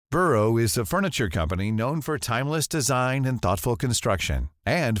Burrow is a furniture company known for timeless design and thoughtful construction,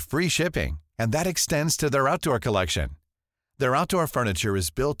 and free shipping, and that extends to their outdoor collection. Their outdoor furniture is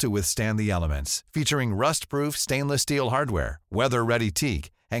built to withstand the elements, featuring rust-proof stainless steel hardware, weather-ready teak,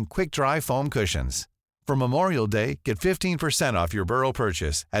 and quick-dry foam cushions. For Memorial Day, get 15% off your Burrow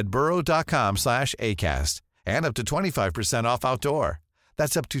purchase at burrow.com/ACAST and up to 25% off outdoor.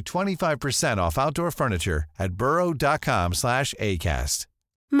 That's up to 25% off outdoor furniture at burrow.com/ACAST.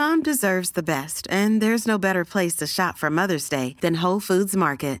 Mom deserves the best, and there's no better place to shop for Mother's Day than Whole Foods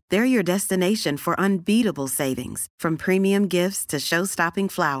Market. They're your destination for unbeatable savings, from premium gifts to show-stopping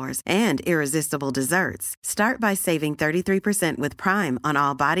flowers and irresistible desserts. Start by saving 33% with Prime on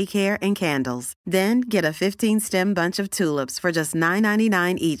all body care and candles. Then get a 15-stem bunch of tulips for just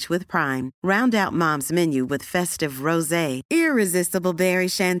 $9.99 each with Prime. Round out Mom's menu with festive rosé, irresistible berry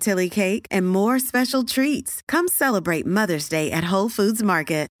chantilly cake, and more special treats. Come celebrate Mother's Day at Whole Foods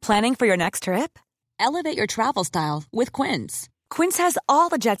Market. Planning for your next trip? Elevate your travel style with Quince. Quince has all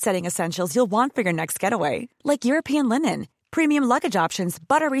the jet-setting essentials you'll want for your next getaway, like European linen, premium luggage options,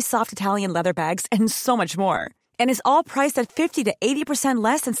 buttery soft Italian leather bags, and so much more. And is all priced at 50 to 80%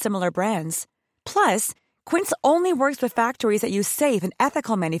 less than similar brands. Plus, Quince only works with factories that use safe and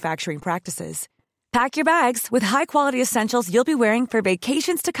ethical manufacturing practices. Pack your bags with high-quality essentials you'll be wearing for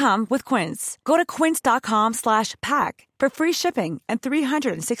vacations to come with Quince. Go to quince.com/pack for free shipping and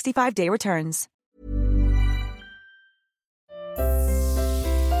 365-day returns.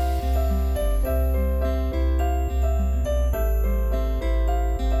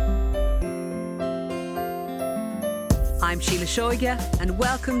 I'm Sheila Shoiga, and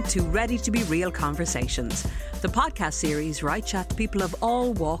welcome to Ready to Be Real Conversations, the podcast series where I chat to people of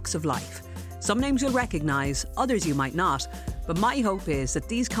all walks of life. Some names you'll recognise, others you might not, but my hope is that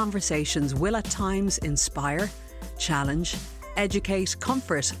these conversations will at times inspire, challenge, educate,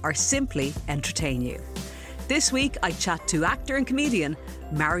 comfort, or simply entertain you. This week I chat to actor and comedian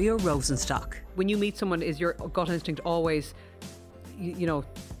Mario Rosenstock. When you meet someone, is your gut instinct always, you know,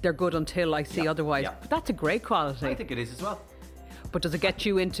 they're good until I see otherwise? Yeah. But that's a great quality. I think it is as well. But does it get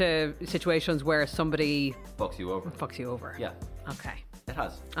you into situations where somebody Fucks you over. fucks you over? Yeah, Okay. it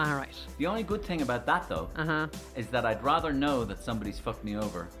has. All right. The only good thing about that, though, is that I'd rather know that somebody's fucked me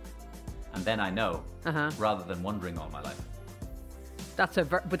over, and then I know, rather than wondering all my life.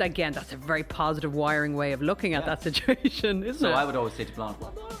 But again, that's a very positive wiring way of looking at that situation, isn't it? So I would always say to Blonde,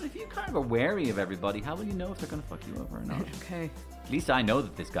 well, Blonde, if you kind of are wary of everybody, how will you know if they're going to fuck you over or not? Okay. At least I know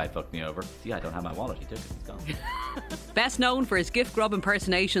that this guy fucked me over. See, I don't have my wallet. He took it. He's gone. Best known for his gift grub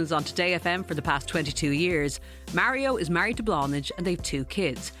impersonations on Today FM for the past 22 years, Mario is married to Blonage and they've 2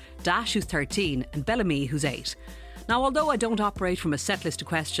 kids, Dash, who's 13, and Bellamy, who's 8. Now, although I don't operate from a set list of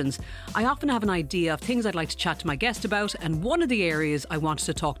questions, I often have an idea of things I'd like to chat to my guest about, and one of the areas I wanted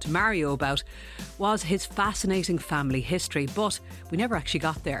to talk to Mario about was his fascinating family history, but we never actually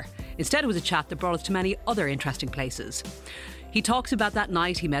got there. Instead, it was a chat that brought us to many other interesting places. He talks about that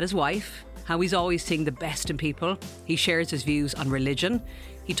night he met his wife, how he's always seeing the best in people. He shares his views on religion.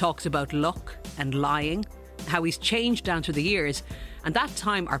 He talks about luck and lying, how he's changed down through the years. And that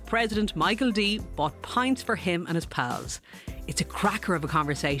time, our president, Michael D, bought pints for him and his pals. It's a cracker of a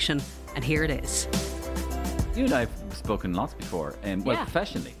conversation, and here it is. You and I have spoken lots before,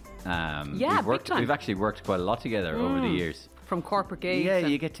 professionally. We've actually worked quite a lot together over the years. From corporate gigs. Yeah,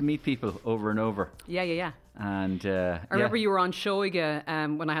 you get to meet people over and over. Yeah. And I remember you were on Shoiga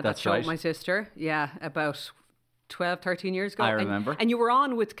when I had that show right. with my sister. Yeah, about 12, 13 years ago. I remember. And you were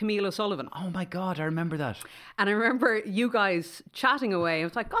on with Camille O'Sullivan. Oh my God, I remember that. And I remember you guys chatting away. I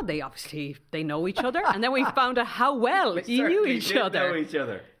was like, God, they know each other. And then we found out how well you knew each other. Know each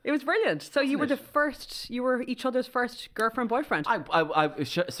other. It was brilliant. So you were each other's first girlfriend, boyfriend.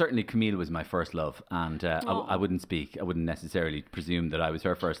 Certainly Camille was my first love, and I wouldn't necessarily presume that I was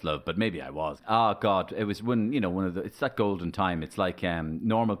her first love, but maybe I was. Oh God, it was it's that golden time. It's like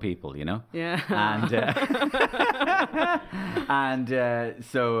normal people, you know? Yeah.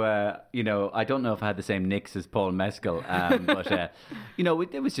 So I don't know if I had the same nicks as Paul Mescal, but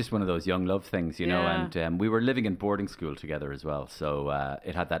it was just one of those young love things, you know, and we were living in boarding school together as well, so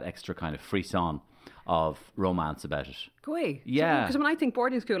it had that extra kind of frisson of romance about it. Go away. Yeah. Because when I think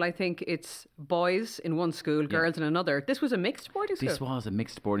boarding school, I think it's boys in one school, girls in another. This was a mixed boarding school? This was a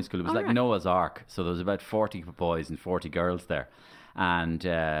mixed boarding school. It was Noah's Ark. So there was about 40 boys and 40 girls there. And,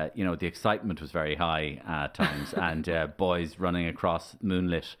 the excitement was very high at times. And boys running across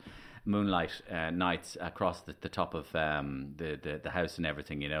moonlit moonlight nights across the top of the house and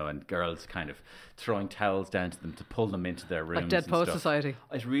everything, and girls kind of throwing towels down to them to pull them into their rooms. Like Dead Poets Society.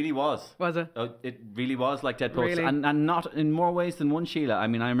 It really was. Was it? It really was like Dead Poets. Really? And not in more ways than one, Sheila. I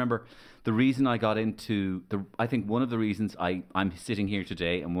mean, I remember the reason I got into I think one of the reasons I'm sitting here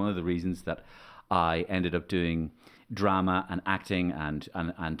today, and one of the reasons that I ended up doing drama and acting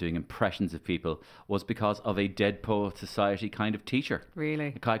and doing impressions of people was because of a Dead Poet Society kind of teacher. Really?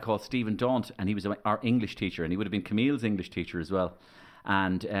 A guy called Stephen Daunt, and he was our English teacher, and he would have been Camille's English teacher as well.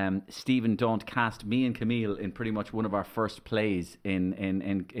 And Stephen Daunt cast me and Camille in pretty much one of our first plays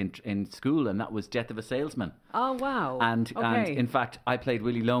in school, and that was Death of a Salesman. Oh, wow. And in fact, I played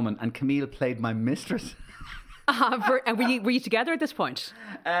Willie Loman, and Camille played my mistress. And were you together at this point?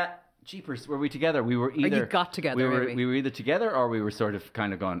 Jeepers, were we together? We were either... Or you got together, maybe. We were either together, or we were sort of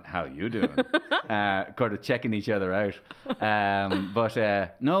kind of going, how you doing? Kind of checking each other out.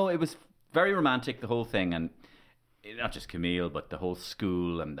 But no, it was very romantic, the whole thing. And not just Camille, but the whole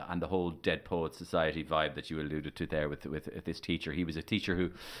school and the whole Dead Poets Society vibe that you alluded to there with this teacher. He was a teacher who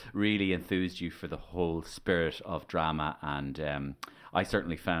really enthused you for the whole spirit of drama. And I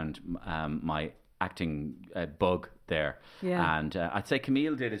certainly found my acting bug there, and I'd say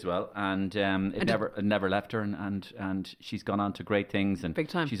Camille did as well, and it never left her, and she's gone on to great things, and big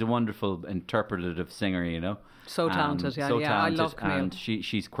time. She's a wonderful interpretative singer, so talented. So talented, I love Camille, and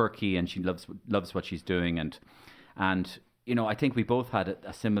she's quirky, and she loves what she's doing, and I think we both had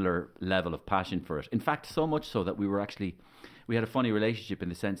a similar level of passion for it. In fact, so much so that we had a funny relationship in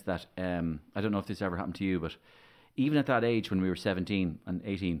the sense that I don't know if this ever happened to you, but even at that age when we were 17 and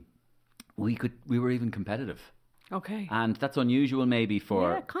 18. We were even competitive. Okay. And that's unusual maybe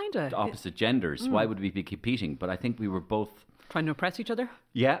for kinda. opposite genders. Why would we be competing? But I think we were both trying to impress each other.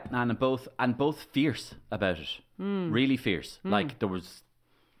 Yeah, and both fierce about it. Really fierce. Like there was,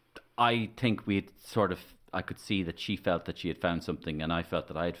 I think we had I could see that she felt that she had found something, and I felt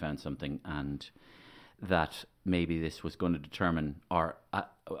that I had found something, and that maybe this was going to determine our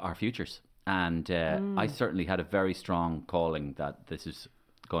futures. And I certainly had a very strong calling that this is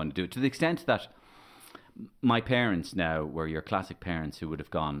going to do it, to the extent that my parents now were your classic parents who would have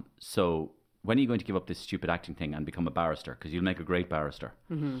gone, so when are you going to give up this stupid acting thing and become a barrister, because you'll make a great barrister?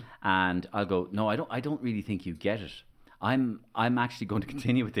 And I'll go, no, I don't really think you get it. I'm actually going to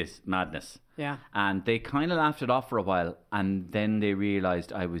continue with this madness. Yeah. And they kind of laughed it off for a while, and then they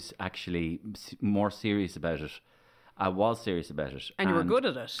realised I was actually more serious about it. I was serious about it. And you were good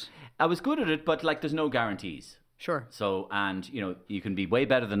at it. I was good at it, but there's no guarantees. Sure. So, and you can be way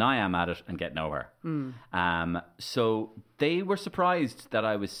better than I am at it and get nowhere. So they were surprised that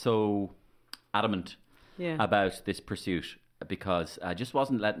I was so adamant about this pursuit, because I just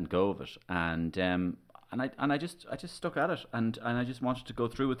wasn't letting go of it, and I just stuck at it, and I just wanted to go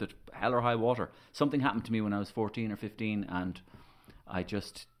through with it, hell or high water. Something happened to me when I was 14 or 15, and it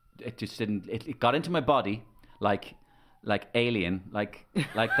just didn't. It got into my body like alien, like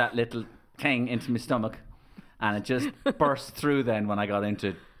that little thing into my stomach. And it just burst through then when I got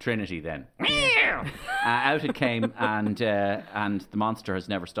into Trinity then. Out it came, and the monster has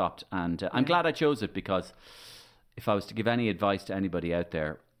never stopped. And I'm glad I chose it, because if I was to give any advice to anybody out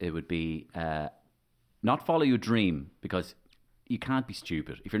there, it would be not follow your dream, because you can't be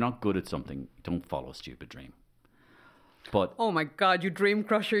stupid. If you're not good at something, don't follow a stupid dream. But oh my God, you dream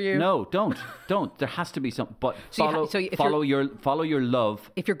crusher, you! No, don't. There has to be some. But follow your love.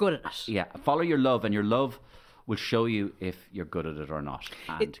 If you're good at it, yeah, follow your love, and your love will show you if you're good at it or not,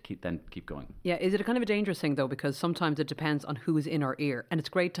 and keep going. Yeah, is it a kind of a dangerous thing though? Because sometimes it depends on who's in our ear, and it's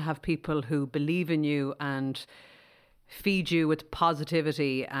great to have people who believe in you and feed you with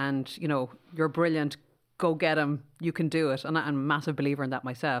positivity, and you're brilliant, go get them, you can do it. And I'm a massive believer in that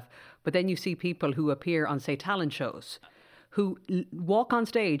myself. But then you see people who appear on, say, talent shows, who walk on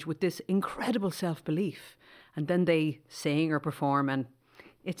stage with this incredible self-belief, and then they sing or perform, and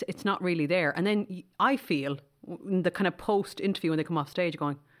it's not really there. And then I feel in the kind of post-interview when they come off stage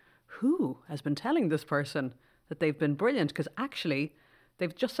going, who has been telling this person that they've been brilliant? Because actually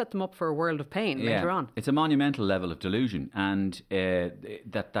they've just set them up for a world of pain later on. It's a monumental level of delusion, and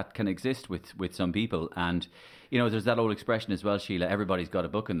that can exist with some people. And there's that old expression as well, Sheila, everybody's got a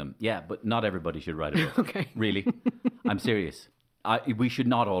book in them. Yeah, but not everybody should write a book. Okay. Really. I'm serious. We should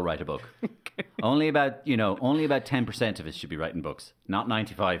not all write a book. Okay. Only about 10% of us should be writing books, not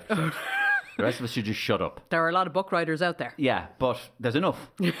 95%. The rest of us should just shut up. There are a lot of book writers out there. Yeah, but there's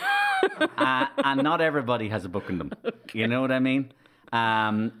enough. And not everybody has a book in them. Okay. You know what I mean?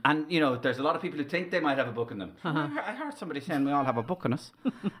 And, there's a lot of people who think they might have a book in them. I heard somebody saying we all have a book in us.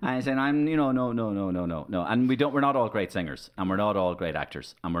 And I'm saying, no. And we're not all great singers, and we're not all great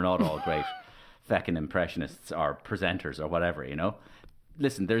actors, and we're not all great feckin' impressionists or presenters or whatever,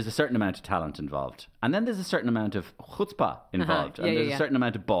 Listen, there's a certain amount of talent involved. And then there's a certain amount of chutzpah involved. And there's a certain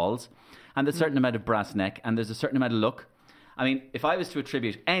amount of balls, and there's a certain amount of brass neck, and there's a certain amount of luck. I mean, if I was to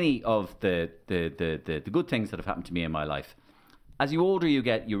attribute any of the good things that have happened to me in my life, as you older you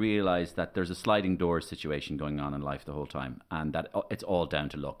get, you realise that there's a sliding doors situation going on in life the whole time, and that it's all down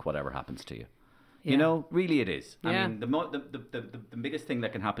to luck, whatever happens to you. Yeah. Really it is. I mean, the biggest thing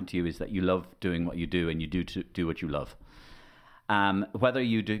that can happen to you is that you love doing what you do, and you do what you love. Whether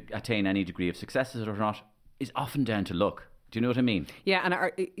you attain any degree of success or not is often down to luck. Do you know what I mean? Yeah, and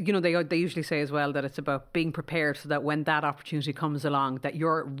they usually say as well that it's about being prepared so that when that opportunity comes along, that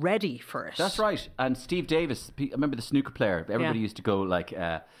you're ready for it. That's right. And Steve Davis, I remember the snooker player. Everybody used to go like,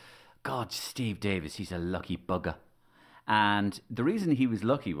 God, Steve Davis, he's a lucky bugger. And the reason he was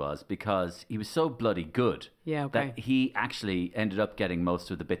lucky was because he was so bloody good that he actually ended up getting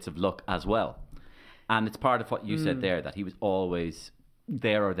most of the bits of luck as well. And it's part of what you said there, that he was always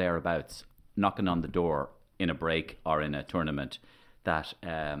there or thereabouts, knocking on the door in a break or in a tournament, that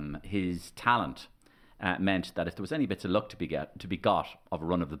his talent meant that if there was any bits of luck to be got of a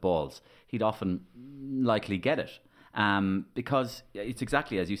run of the balls, he'd often likely get it. Because it's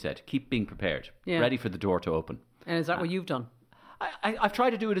exactly as you said, keep being prepared, ready for the door to open. And is that what you've done? I've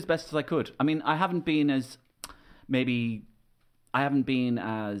tried to do it as best as I could. I mean, I haven't been as,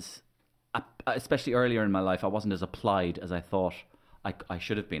 especially earlier in my life, I wasn't as applied as I thought I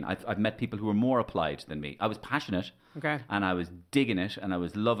should have been. I've met people who were more applied than me. I was passionate, and I was digging it, and I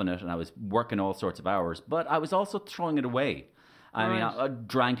was loving it, and I was working all sorts of hours, but I was also throwing it away. I mean, I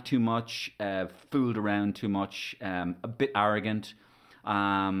drank too much, fooled around too much, a bit arrogant.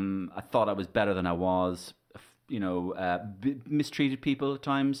 I thought I was better than I was. Mistreated people at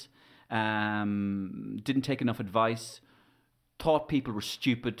times. Didn't take enough advice. Thought people were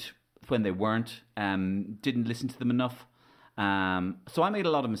stupid when they weren't. Didn't listen to them enough. So I made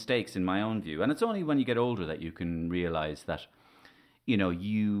a lot of mistakes in my own view. And it's only when you get older that you can realise that,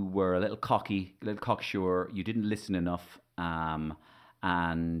 you were a little cocky, a little cocksure, you didn't listen enough,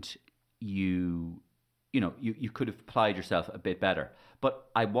 and you could have applied yourself a bit better. But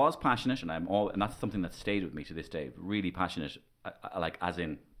I was passionate, and that's something that stayed with me to this day, really passionate,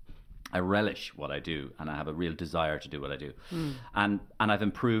 I relish what I do, and I have a real desire to do what I do. And I've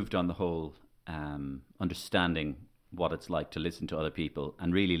improved on the whole understanding what it's like to listen to other people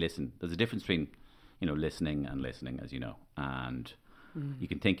and really listen. There's a difference between, listening and listening, as you know. And you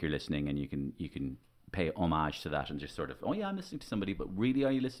can think you're listening, and you can pay homage to that and just sort of, oh yeah, I'm listening to somebody, but really,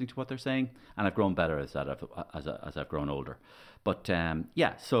 are you listening to what they're saying? And I've grown better as I've grown older. But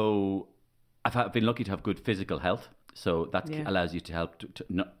so I've been lucky to have good physical health. So that allows you to help to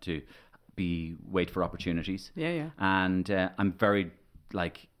not to wait for opportunities. And I'm very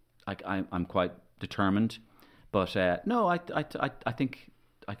I'm quite determined. But no, I think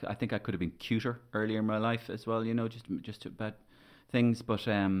I could have been cuter earlier in my life as well. Just about things. But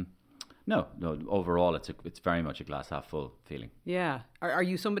no. Overall, it's very much a glass half full feeling. Yeah. Are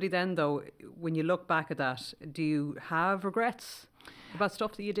you somebody then, though, when you look back at that, do you have regrets about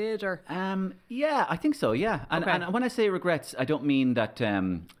stuff that you did, or? Yeah, I think so. Yeah, and when I say regrets, I don't mean that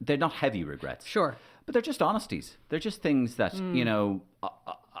they're not heavy regrets. Sure, but they're just honesties. They're just things that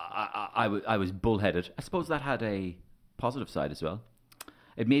I was bullheaded. I suppose that had a positive side as well.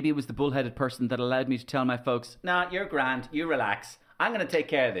 Maybe it was the bullheaded person that allowed me to tell my folks, "Nah, you're grand. You relax. I'm going to take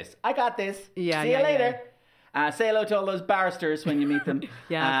care of this. I got this. See you later." Say hello to all those barristers when you meet them.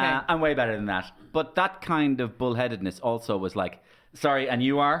 I'm way better than that. But that kind of bullheadedness also was like, sorry, and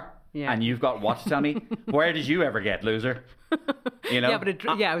you are? Yeah. And you've got what to tell me? Where did you ever get, loser? Yeah, but it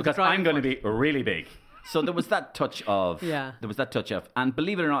was because I'm going to be really big. So there was that touch of, and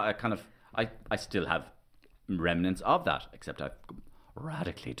believe it or not, I still have remnants of that, except I've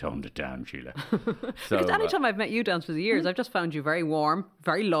radically toned it down, Sheila. Because anytime I've met you down through the years, I've just found you very warm,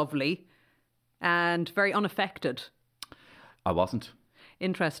 very lovely, and very unaffected. I wasn't.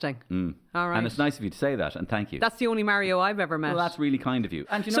 Interesting. All right. And it's nice of you to say that, and thank you. That's the only Mario I've ever met. Well, that's really kind of you.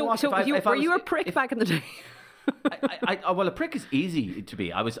 And you know what? Were you a prick back in the day? Well, a prick is easy to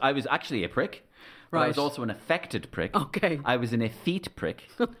be. I was actually a prick. Right. I was also an affected prick. Okay. I was an effete prick.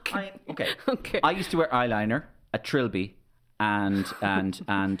 Okay. Okay. I used to wear eyeliner, a trilby, and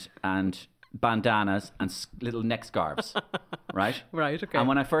bandanas and little neck scarves. Right? Right, okay. And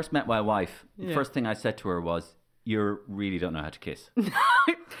when I first met my wife, the first thing I said to her was, "You really don't know how to kiss."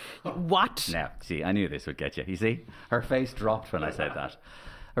 What? Now, see, I knew this would get you. You see? Her face dropped when I said that.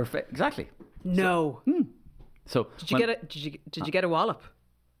 Exactly. No. So Did you get a wallop?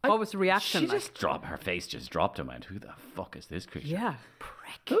 What was the reaction? Her face just dropped and went, who the fuck is this creature? Yeah,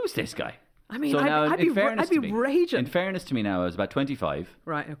 prick. Who's this guy? I mean, So now, I'd be raging. In fairness to me now, I was about 25.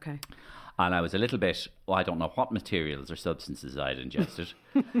 Right, okay. And I was a little bit, I don't know what materials or substances I'd ingested.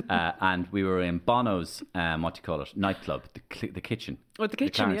 And we were in Bono's, nightclub, the kitchen. Oh, the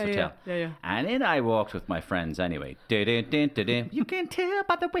kitchen, Clarence Hotel. yeah. And in I walked with my friends anyway. You can tell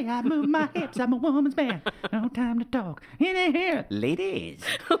by the way I move my hips, I'm a woman's man. No time to talk. In here, ladies,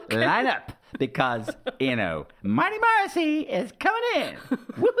 line up. Because, Marty Morrissey is coming in.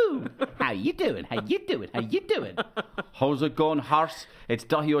 Woohoo! How you doing? How's it going, horse? It's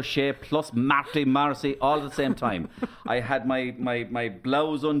Dahi O'Shea plus Marty Morrissey all at the same time. I had my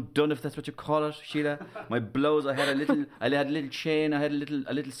blouse undone, if that's what you call it, Sheila. My blouse, I had a little chain, I had a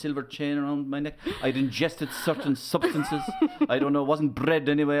little silver chain around my neck. I'd ingested certain substances. I don't know, it wasn't bread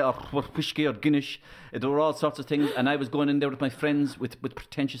anyway, or whiskey or Guinness. There were all sorts of things, and I was going in there with my friends with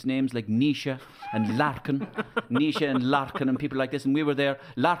pretentious names like Nisha and Larkin. Nisha and Larkin and people like this, and we were there.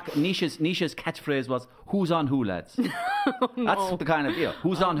 Nisha's catchphrase was, "Who's on who, lads?" That's the kind of deal.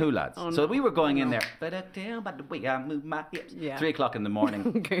 Who's on who, lads? So we were going in there. But the way I move my hips. 3 o'clock in the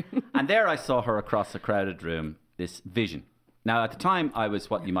morning. Okay. And there I saw her across a crowded room, this vision. Now, at the time, I was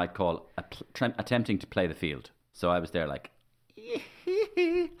what you might call attempting to play the field. So I was there like,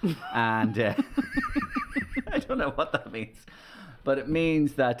 and I don't know what that means. But it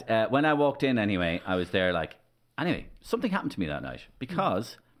means that when I walked in anyway, I was there like, anyway, something happened to me that night.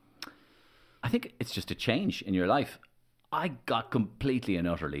 Because I think it's just a change in your life. I got completely and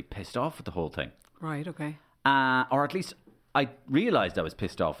utterly pissed off with the whole thing. Right, okay. Or at least I realised I was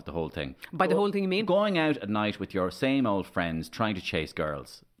pissed off with the whole thing. By the whole thing you mean? Going out at night with your same old friends, trying to chase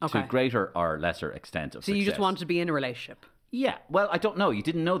girls. Okay. To greater or lesser extent of So success. you just wanted to be in a relationship? Yeah. Well, I don't know. You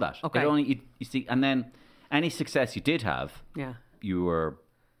didn't know that. Okay. You see, and then any success you did have, you were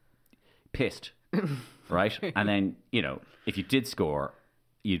pissed, right? And then, if you did score,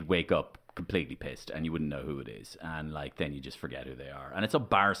 you'd wake up completely pissed and you wouldn't know who it is. And then you just forget who they are. And it's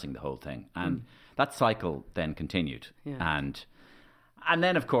embarrassing, the whole thing. And that cycle then continued. Yeah. And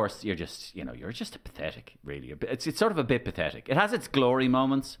then, of course, you're just pathetic, really. It's sort of a bit pathetic. It has its glory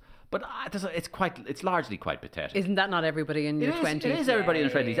moments, but it's largely quite pathetic. Isn't that not everybody in your 20s? It is everybody in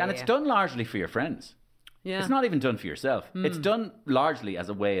their 20s. And it's done largely for your friends. Yeah. It's not even done for yourself. It's done largely as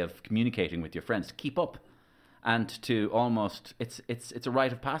a way of communicating with your friends to keep up. And to almost, it's a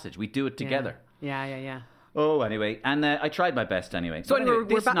rite of passage. We do it together. Yeah. Oh, anyway, and I tried my best anyway. So anyway,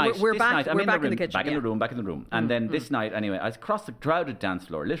 we're back in the kitchen. Back in the room. And then this night, anyway, I was across the crowded dance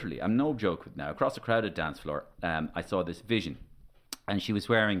floor, literally, I'm no joke now, across the crowded dance floor, I saw this vision. And she was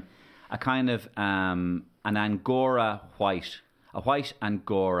wearing a kind of an Angora a white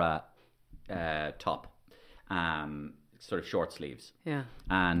Angora top, sort of short sleeves. Yeah.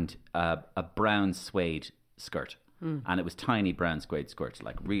 And a brown suede skirt. And it was tiny brown suede skirts,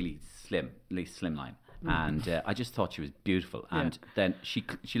 like really slimline. And I just thought she was beautiful. And then she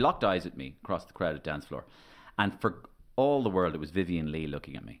locked eyes at me across the crowded dance floor. And for all the world, it was Vivian Leigh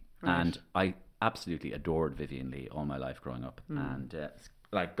looking at me. Right. And I absolutely adored Vivian Leigh all my life growing up. And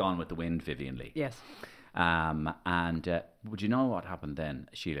Gone with the Wind, Vivian Leigh. Yes. Would you know what happened then,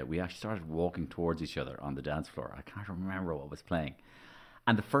 Sheila? We actually started walking towards each other on the dance floor. I can't remember what was playing.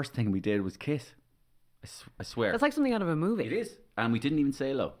 And the first thing we did was kiss. I swear. That's like something out of a movie. It is. And we didn't even say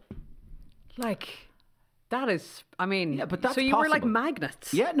hello. That is, I mean, yeah, but that's so you possible. were like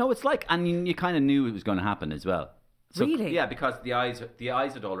magnets. Yeah, no, it's and you kind of knew it was going to happen as well. So, really? Yeah, because the eyes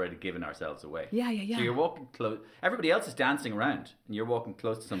had already given ourselves away. Yeah. So you're walking close. Everybody else is dancing around, and you're walking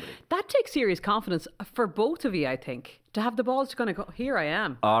close to somebody. That takes serious confidence for both of you, I think, to have the balls to kind of go, here I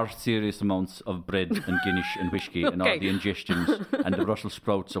am. Our serious amounts of bread and Guinness and whiskey and all the ingestions and the Brussels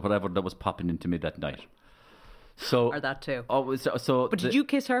sprouts or whatever that was popping into me that night. So, or that too. But did you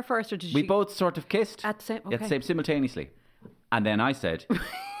kiss her first, or did we both sort of kissed at the same simultaneously? And then I said,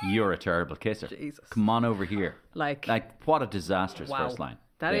 "You're a terrible kisser. Jesus. Come on over here." Like what a disastrous first line.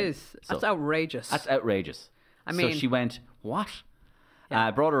 That's outrageous. That's outrageous. I mean, so she went, "What?" Yeah.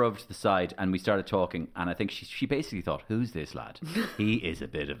 I brought her over to the side and we started talking. And I think she basically thought, "Who's this lad? He is a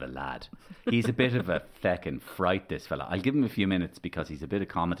bit of a lad. He's a bit of a feckin' fright, this fella. I'll give him a few minutes because he's a bit of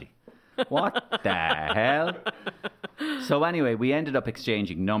comedy." What the hell? So anyway, we ended up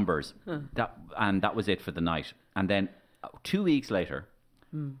exchanging numbers, and that was it for the night. And then 2 weeks later,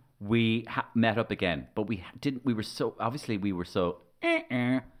 we met up again, but we didn't. We were so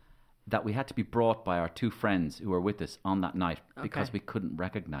that we had to be brought by our 2 friends who were with us on that night because we couldn't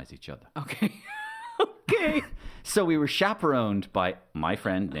recognize each other. Okay. Okay. So we were chaperoned by my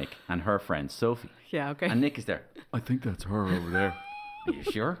friend Nick and her friend Sophie. Yeah, okay. And Nick is there. I think that's her over there. Are you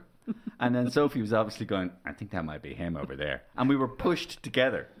sure? And then Sophie was obviously going, I think that might be him over there. And we were pushed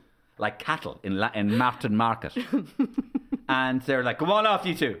together like cattle in Martin Market. And they're like, come on off,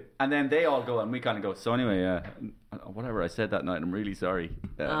 you 2. And then they all go, and we kind of go, so anyway, whatever I said that night, I'm really sorry.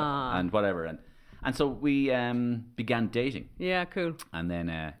 And whatever. And so we began dating. Yeah, cool. And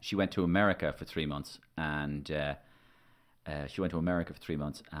then she went to America for 3 months. And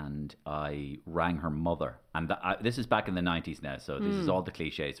and I rang her mother. And this is back in the 90s now. So this is all the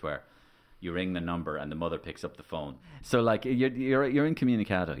cliches where you ring the number and the mother picks up the phone. So like you're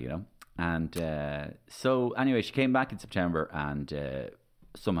incommunicado, you know. And so anyway, she came back in September, and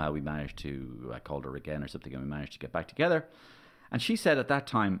somehow we managed to, I called her again or something, and we managed to get back together. And she said at that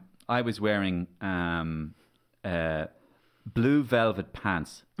time I was wearing blue velvet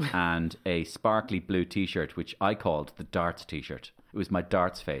pants and a sparkly blue T-shirt, which I called the darts T-shirt. It was my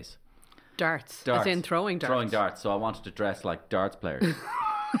darts face. Darts. As in throwing darts. Throwing darts. So I wanted to dress like darts players.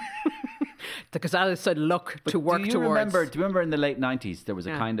 Because that is a look to work towards. Do you remember in the late 90s there was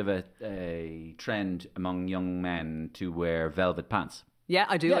a kind of a trend among young men to wear velvet pants? Yeah,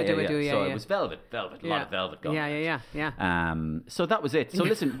 I do. So it was velvet, a lot of velvet going on. Yeah. So that was it. So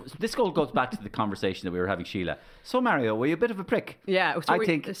listen, this all goes back to the conversation that we were having, Sheila. So Mario, were you a bit of a prick? Yeah. So I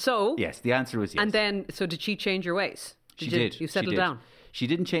think so. Yes, the answer was yes. And then, so did she change your ways? She did. You settled down? She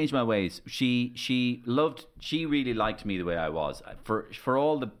didn't change my ways. She really liked me the way I was. For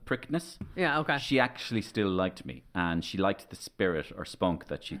all the prickness. Yeah, okay. She actually still liked me, and she liked the spirit or spunk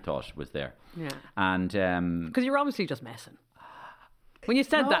that she thought was there. Yeah. And because you're obviously just messing. When you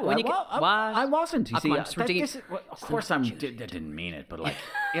said that, I wasn't. You see, of course I didn't mean it, but like,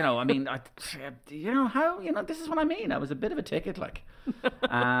 you know, I mean, this is what I mean. I was a bit of a ticket, like,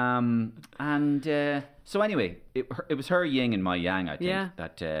 so anyway, it was her yin and my yang, I think. Yeah.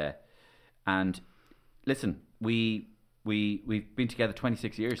 That, and listen, we've been together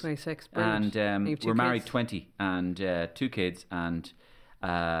 26 years. 26, brilliant. And we're married 20, and 2 kids, and.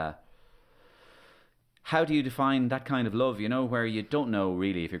 How do you define that kind of love, you know, where you don't know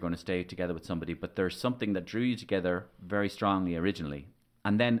really if you're going to stay together with somebody, but there's something that drew you together very strongly originally,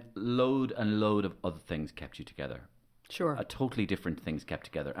 and then load of other things kept you together. Sure. Totally different things kept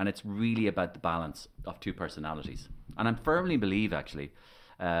together. And it's really about the balance of 2 personalities. And I firmly believe, actually,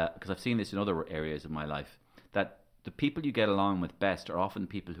 because I've seen this in other areas of my life, that the people you get along with best are often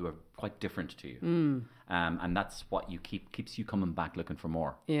people who are quite different to you. And that's what keeps you coming back looking for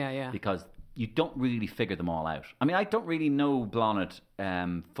more. Yeah. Because you don't really figure them all out. I mean, I don't really know Blonde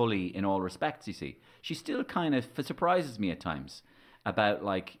fully in all respects, you see. She still kind of surprises me at times about,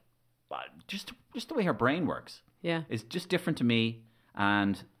 like, just the way her brain works. Yeah. It's just different to me,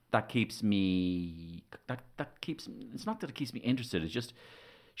 and that keeps me... It's not that it keeps me interested, it's just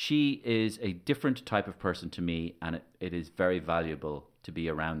she is a different type of person to me, and it is very valuable to be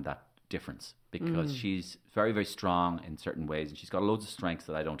around that difference, because she's very, very strong in certain ways, and she's got loads of strengths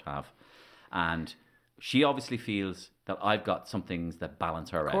that I don't have. And she obviously feels that I've got some things that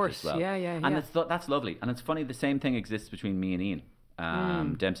balance her out as well. Yeah. And that's lovely. And it's funny, the same thing exists between me and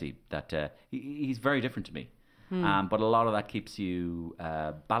Ian Dempsey, that he's very different to me. But a lot of that keeps you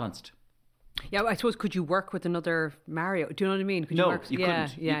balanced. Yeah, I suppose, could you work with another Mario? Do you know what I mean? You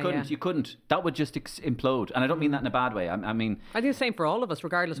couldn't. You couldn't. That would just implode. And I don't mean that in a bad way. I mean... I think the same for all of us,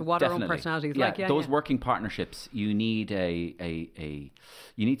 regardless of what our own personalities like. Yeah, those working partnerships, you need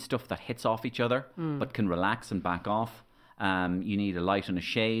you need stuff that hits off each other, but can relax and back off. You need a light and a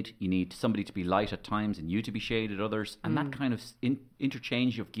shade. You need somebody to be light at times and you to be shade at others. And that kind of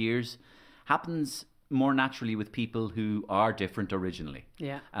interchange of gears happens more naturally with people who are different originally.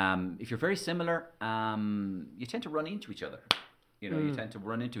 Yeah. If you're very similar, you tend to run into each other. You know, you tend to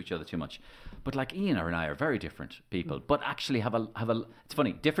run into each other too much. But like Ian and I are very different people, but actually have a. It's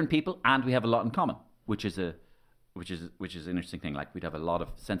funny, different people, and we have a lot in common, which is an interesting thing. Like, we'd have a lot of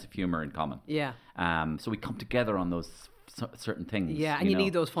sense of humor in common. Yeah. So we come together on those certain things. Yeah, and you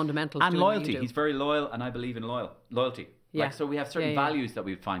need those fundamentals. And loyalty. He's very loyal, and I believe in loyalty. Yeah. Like, so we have certain values that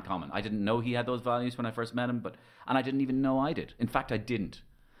we find common. I didn't know he had those values when I first met him, and I didn't even know I did. In fact, I didn't.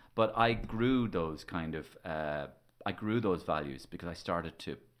 But I grew those values because I started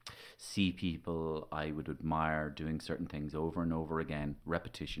to see people I would admire doing certain things over and over again,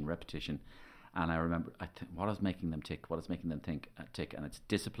 repetition. And I remember what is making them tick, what is making them tick, and it's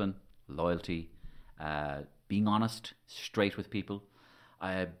discipline, loyalty, being honest, straight with people.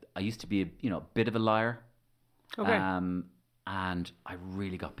 I used to be a bit of a liar. Okay. And And I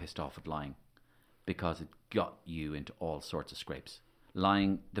really got pissed off at lying because it got you into all sorts of scrapes.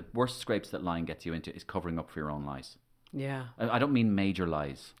 Lying, the worst scrapes that lying gets you into is covering up for your own lies. Yeah. I don't mean major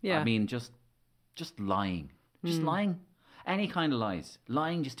lies. Yeah. I mean just lying. Just lying. Any kind of lies.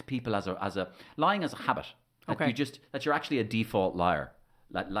 Lying just to people as a lying as a habit. Okay. That you're actually a default liar.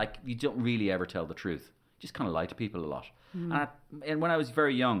 Like you don't really ever tell the truth. You just kind of lie to people a lot. And when I was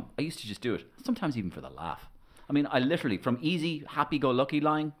very young, I used to just do it. Sometimes even for the laugh. I mean, I literally, from easy, happy-go-lucky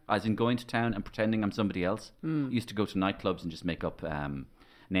lying, as in going to town and pretending I'm somebody else, used to go to nightclubs and just make up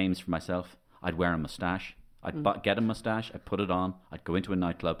names for myself. I'd wear a moustache. I'd get a moustache. I'd put it on. I'd go into a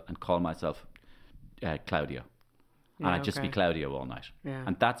nightclub and call myself Claudio. And I'd just be Claudio all night. Yeah.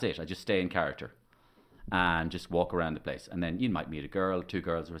 And that's it. I just stay in character and just walk around the place. And then you might meet a girl, two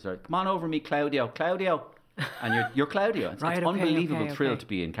girls who are like, come on over, meet Claudio. And you're Claudio. It's Right, an okay, unbelievable okay, thrill okay. to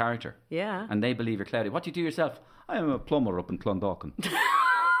be in character. Yeah. And they believe you're Claudio. What do you do yourself? I am a plumber up in Clondalkin.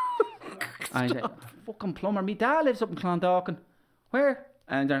 I say, fucking plumber. Me dad lives up in Clondalkin. Where?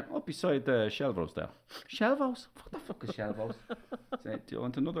 And they're up beside the Shelvos there. Shelvos? What the fuck is Shelvos? Say, do you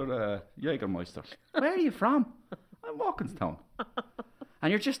want another Jägermeister? Where are you from? I'm Walkinstown. And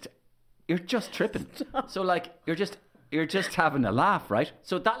you're just tripping. So like you're just having a laugh, right?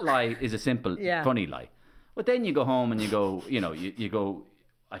 So that lie is a simple, funny lie. But then you go home and you go, you go,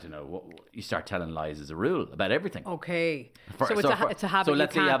 I don't know, you start telling lies as a rule about everything. Okay. So it's a habit. So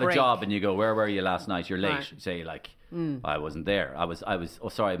let's say you have break. a job and you go, where were you last night? You're late. Right. You say like, I wasn't there. I was. Oh,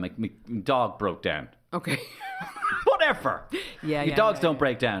 sorry, my dog broke down. Okay. Whatever. Your dogs don't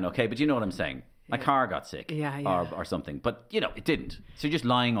break down, okay? But you know what I'm saying. My car got sick. Yeah. Or something. But, it didn't. So you're just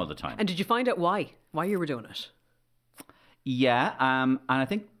lying all the time. And did you find out why? Why you were doing it? Yeah. And I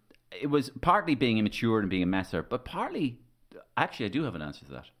think it was partly being immature and being a messer, but partly, actually, I do have an answer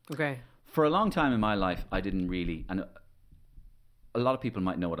to that. Okay. For a long time in my life, I didn't really, and a lot of people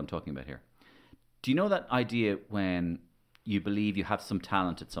might know what I'm talking about here. Do you know that idea when you believe you have some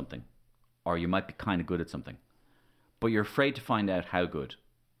talent at something, or you might be kind of good at something, but you're afraid to find out how good?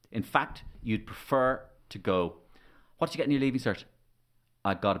 In fact, you'd prefer to go, what did you get in your leaving cert?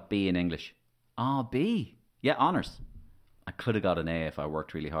 I got a B in English. Ah, B? Yeah, honours. I could have got an A if I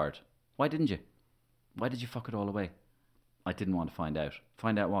worked really hard. Why didn't you? Why did you fuck it all away? I didn't want to find out.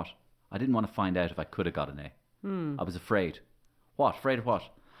 Find out what? I didn't want to find out if I could have got an A. I was afraid. What? Afraid of what?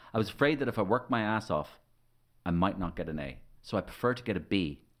 I was afraid that if I worked my ass off, I might not get an A. So I prefer to get a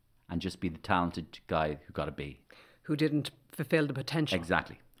B and just be the talented guy who got a B. Who didn't fulfill the potential.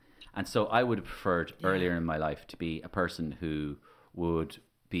 Exactly. And so I would have preferred earlier in my life to be a person who would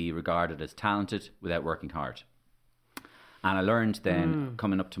be regarded as talented without working hard. And I learned then,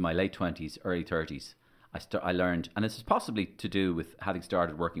 coming up to my late 20s, early 30s, I learned, and this is possibly to do with having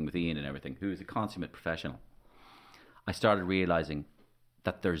started working with Ian and everything, who is a consummate professional. I started realising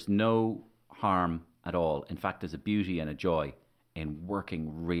that there's no harm at all. In fact, there's a beauty and a joy in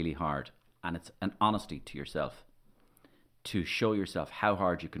working really hard. And it's an honesty to yourself, to show yourself how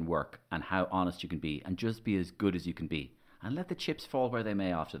hard you can work and how honest you can be, and just be as good as you can be. And let the chips fall where they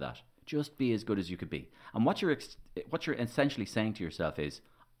may after that. Just be as good as you could be. And what you're essentially saying to yourself is,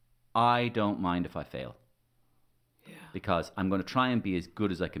 I don't mind if I fail. Yeah. Because I'm going to try and be as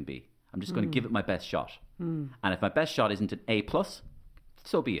good as I can be. I'm just going to give it my best shot. And if my best shot isn't an A+,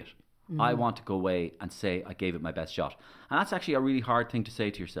 so be it. I want to go away and say I gave it my best shot. And that's actually a really hard thing to say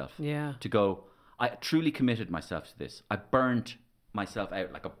to yourself. Yeah. To go, I truly committed myself to this. I burned myself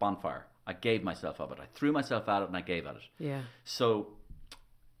out like a bonfire. I gave myself of it. I threw myself at it and I gave at it. Yeah. So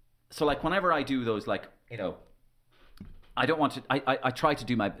like whenever I do those, like, I don't want to, I try to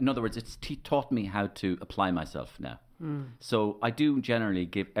do in other words, it's taught me how to apply myself now. So I do generally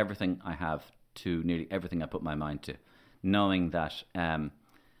give everything I have to nearly everything I put my mind to, knowing that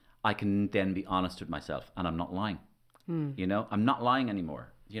I can then be honest with myself and I'm not lying. I'm not lying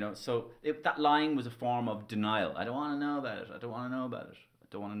anymore. So if that lying was a form of denial, I don't want to know about it. I don't want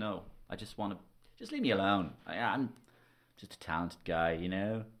to know. I just want to, just leave me alone. I'm just a talented guy,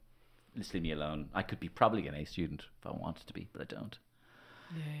 Just leave me alone. I could be probably an A student if I wanted to be, but I don't.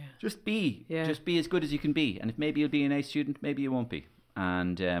 Yeah. Just be as good as you can be. And if maybe you'll be an A student, maybe you won't be.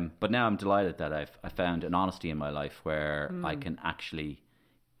 And but now I'm delighted that I found an honesty in my life where I can actually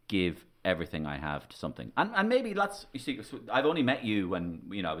give everything I have to something. And maybe you see, I've only met you when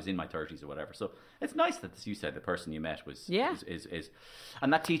I was in my 30s or whatever. So it's nice that, as you said, the person you met is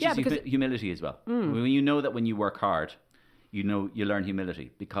and that teaches you humility as well. When you know that when you work hard, you learn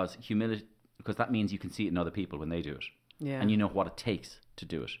humility because that means you can see it in other people when they do it. Yeah. And you know what it takes to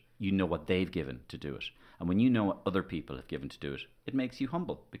do it. You know what they've given to do it. And when you know what other people have given to do it, it makes you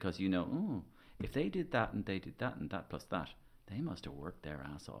humble because if they did that and they did that and that plus that, they must have worked their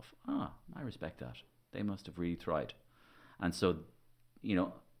ass off. I respect that. They must have really tried. And so,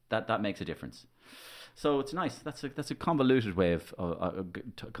 that makes a difference. So it's nice. That's a convoluted way of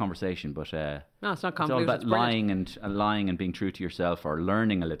conversation, but no, it's not convoluted. It's all about it's lying and being true to yourself, or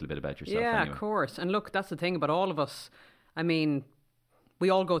learning a little bit about yourself. Yeah, anyway. Of course. And look, that's the thing about all of us. I mean, we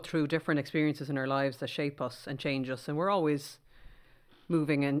all go through different experiences in our lives that shape us and change us, and we're always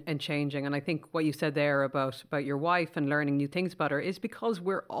moving and changing. And I think what you said there about your wife and learning new things about her is because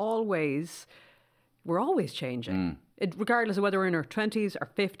we're always changing. Regardless of whether we're in our 20s or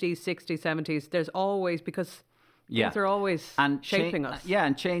 50s, 60s, 70s, there's always, because things are always shaping us. Yeah,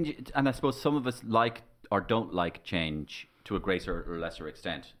 and change, and I suppose some of us like or don't like change to a greater or lesser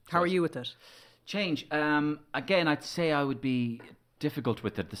extent. How are you with it? Change. Again, I'd say I would be difficult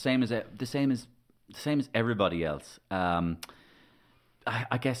with it. The same as everybody else.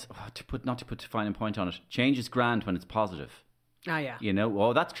 I guess not to put a fine point on it. Change is grand when it's positive. Ah, yeah.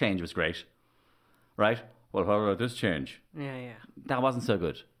 That change was great, right? Well, how about this change? Yeah. That wasn't so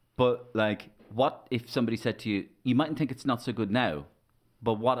good. But what if somebody said to you, you mightn't think it's not so good now,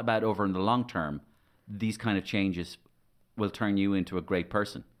 but what about over in the long term? These kind of changes will turn you into a great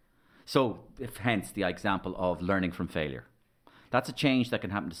person. So, hence the example of learning from failure. That's a change that can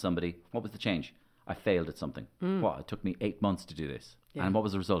happen to somebody. What was the change? I failed at something. It took me 8 months to do this. Yeah. And what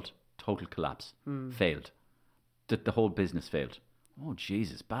was the result? Total collapse. Failed. The whole business failed. Oh,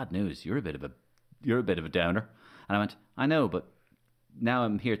 Jesus, bad news. You're a bit of a downer. And I went, I know, but now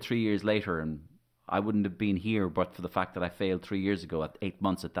I'm here 3 years later, and I wouldn't have been here but for the fact that I failed 3 years ago at 8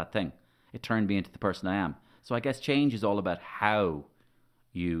 months at that thing. It turned me into the person I am. So I guess change is all about how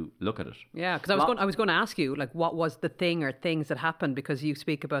you look at it. Yeah, because I was going to ask you, what was the thing or things that happened, because you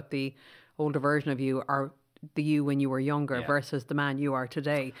speak about the older version of you, or the you when you were younger versus the man you are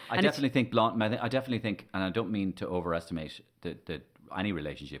today. I definitely think, and I don't mean to overestimate any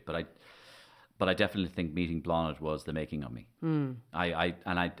relationship, but I definitely think meeting Blonde was the making of me. And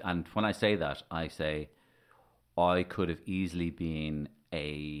when I say that, I say I could have easily been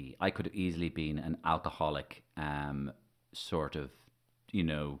an alcoholic, sort of,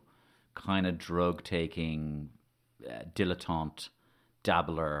 kind of drug taking, dilettante,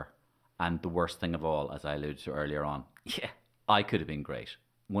 dabbler, and the worst thing of all, as I alluded to earlier on, I could have been great.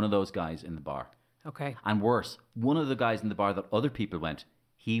 One of those guys in the bar. Okay. And worse, one of the guys in the bar that other people went,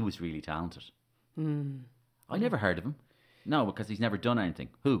 he was really talented. I never heard of him. No, because he's never done anything.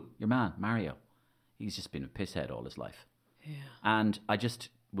 Who? Your man, Mario. He's just been a pisshead all his life. Yeah. And I just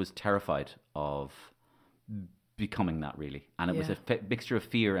was terrified of becoming that, really. And it was a mixture of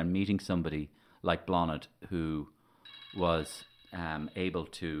fear and meeting somebody like Blonde who was able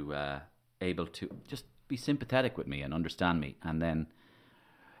to just be sympathetic with me and understand me, and then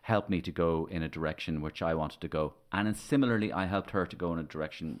help me to go in a direction which I wanted to go. And then similarly, I helped her to go in a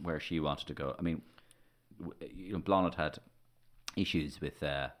direction where she wanted to go. I mean, Blonde had issues with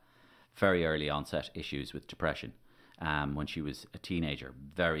very early onset issues with depression when she was a teenager.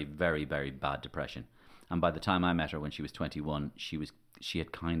 Very, very, very bad depression. And by the time I met her when she was 21, she had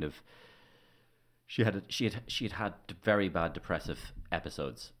had very bad depressive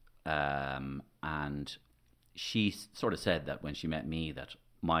episodes, and she sort of said that when she met me, that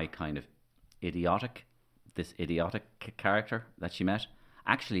my kind of idiotic character that she met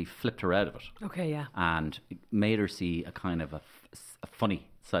actually flipped her out of it. Okay, yeah. And made her see a kind of a funny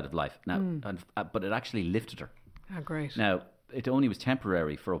side of life. Now, but it actually lifted her. Oh, great. Now, it only was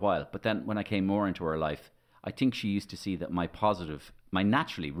temporary for a while, but then when I came more into her life, I think she used to see that my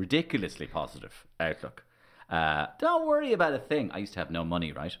naturally, ridiculously positive outlook. Don't worry about a thing. I used to have no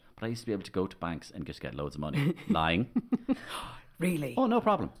money, right? But I used to be able to go to banks and just get loads of money. Lying. Really? Oh, no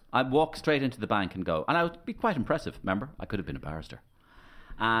problem. I'd walk straight into the bank and go, and I would be quite impressive, remember? I could have been a barrister.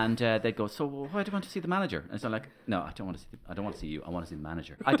 And they'd go, so why do you want to see the manager? And so I'm like, no, I don't want to see you. I want to see the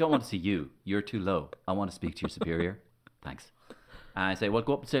manager. I don't want to see you. You're too low. I want to speak to your superior. Thanks. And I say, well,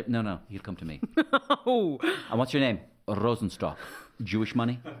 go up and say, no, he'll come to me. Oh. And what's your name? Rosenstock. Jewish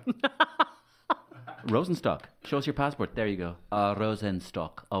money? Rosenstock. Show us your passport. There you go.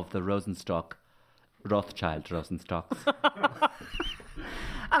 Rosenstock of the Rosenstock Rothschild Rosenstocks.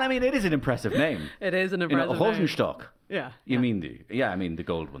 And I mean, it is an impressive name. It is an impressive name. Rosenstock. Yeah. You mean the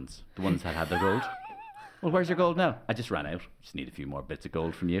gold ones. The ones that had the gold. Well, where's your gold now? I just ran out. Just need a few more bits of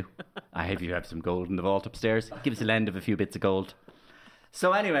gold from you. I hope you have some gold in the vault upstairs. Give us a lend of a few bits of gold.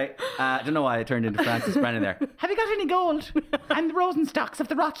 So anyway, I don't know why I turned into Francis Brennan there. Have you got any gold? I'm the Rosenstocks of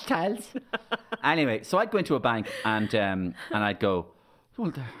the Rothschilds. Anyway, so I'd go into a bank and I'd go,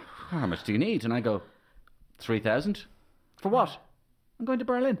 well, how much do you need? And I go, 3,000. For what? I'm going to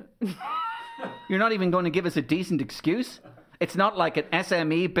Berlin. You're not even going to give us a decent excuse? It's not like an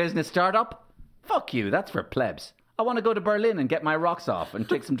SME business startup. Fuck you, that's for plebs. I want to go to Berlin and get my rocks off and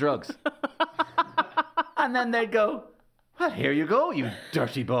take some drugs. And then they'd go, well, here you go, you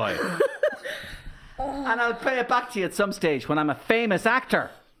dirty boy. And I'll pay it back to you at some stage when I'm a famous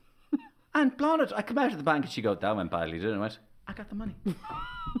actor. And Blonde, I come out of the bank and she goes, that went badly, didn't it? I went, I got the money.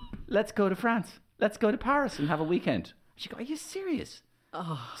 Let's go to France. Let's go to Paris and have a weekend. She goes, are you serious?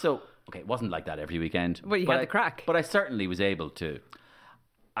 Oh. So, okay, it wasn't like that every weekend. Well, you had the crack. But I certainly was able to.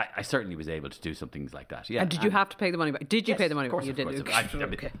 I certainly was able to do some things like that. Yeah. And did you have to pay the money back? Did you pay the money back? You did.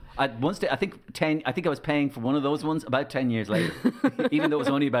 Okay. At one stage, I think I was paying for one of those ones about 10 years later, even though it was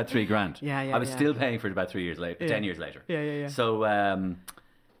only about $3,000. Yeah. I was still paying for it about 3 years later, 10 years later. Yeah. So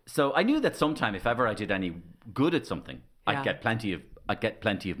I knew that sometime, if ever I did any good at something, I'd get plenty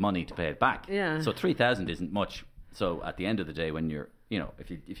of money to pay it back. Yeah. So 3,000 isn't much. So at the end of the day, when you're,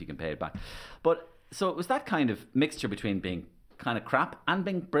 if you can pay it back, but so it was that kind of mixture between being kind of crap and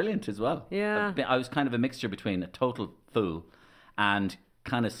being brilliant as well. Yeah. I was kind of a mixture between a total fool and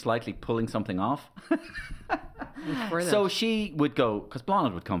kind of slightly pulling something off. So she would go, because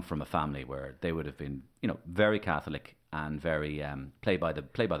Blonde would come from a family where they would have been, very Catholic and very play by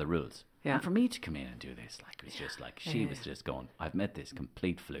the rules. Yeah. And for me to come in and do this, it was just like she was just going, I've met this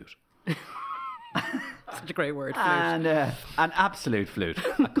complete flute. Such a great word, flute. And an absolute flute,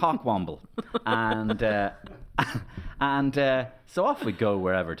 a cockwomble. And so off we go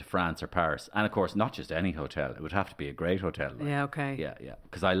wherever, to France or Paris. And of course, not just any hotel. It would have to be a great hotel. Yeah, okay. Yeah.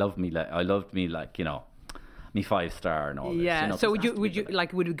 Because I loved me me 5-star and all this. Yeah. So would you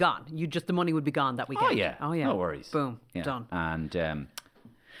like, would it be gone? The money would be gone that weekend. Oh yeah. No worries. Boom. Yeah. Done. And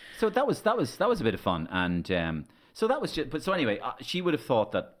so that was a bit of fun. And so that was just. But so anyway, she would have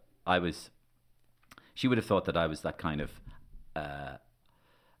thought that I was. She would have thought that I was that kind of.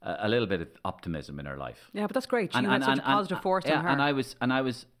 A little bit of optimism in her life. Yeah, but that's great. You had such a positive force in her.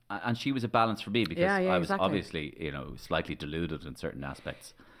 And she was a balance for me because I was exactly. Obviously, slightly deluded in certain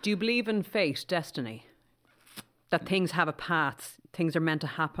aspects. Do you believe in fate, destiny? That things have a path, things are meant to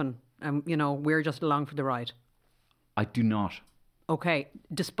happen, and we're just along for the ride? I do not. Okay,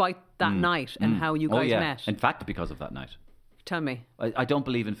 despite that night and how you guys met. In fact, because of that night. Tell me. I don't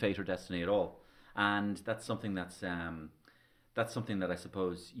believe in fate or destiny at all, and that's something that's something that I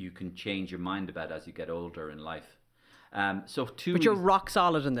suppose you can change your mind about as you get older in life. But you're rock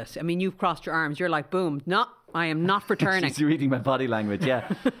solid in this. I mean, you've crossed your arms. You're like, boom, no, I am not for turning. She's reading my body language. Yeah,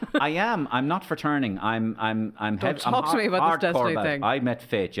 I am. I'm not for turning. I'm. Don't talk to me about this destiny thing. I met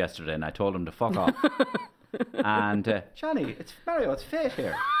fate yesterday, and I told him to fuck off. And Johnny, it's Mario. It's fate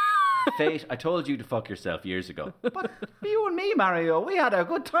here. Fate, I told you to fuck yourself years ago. But you and me, Mario, we had a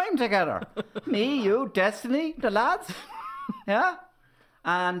good time together. Me, you, Destiny, the lads. Yeah?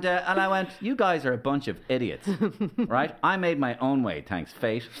 And I went, you guys are a bunch of idiots, right? I made my own way, thanks,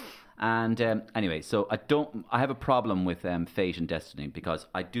 fate. And anyway, so I have a problem with fate and destiny, because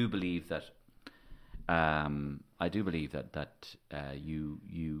I do believe that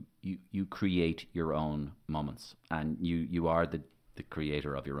you create your own moments, and you are the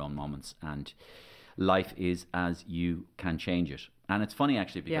creator of your own moments, and life is as you can change it. And it's funny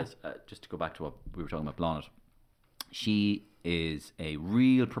actually, because just to go back to what we were talking about, Blonde, she is a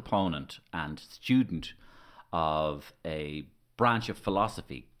real proponent and student of a branch of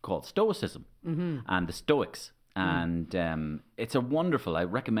philosophy called Stoicism and the Stoics. And it's a wonderful, I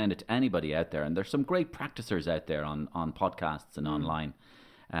recommend it to anybody out there. And there's some great practicers out there on podcasts and online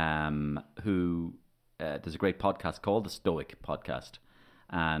who, there's a great podcast called the Stoic Podcast.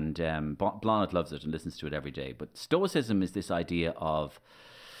 And Blonde loves it and listens to it every day. But Stoicism is this idea of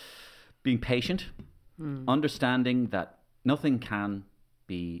being patient, understanding that nothing can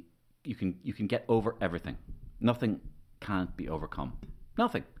be, you can get over everything. Nothing can't be overcome.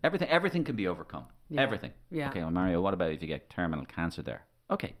 Nothing. Everything can be overcome. Yeah. Everything. Yeah. Okay, well, Mario, what about if you get terminal cancer there?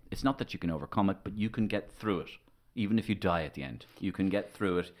 Okay, it's not that you can overcome it, but you can get through it. Even if you die at the end, you can get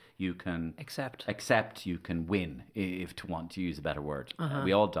through it. You can accept. You can win, if to want to use a better word.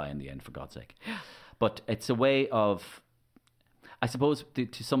 We all die in the end, for God's sake. But it's a way of, I suppose,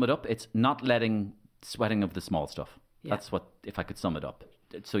 to sum it up, it's not letting sweating of the small stuff. Yeah. That's what, if I could sum it up.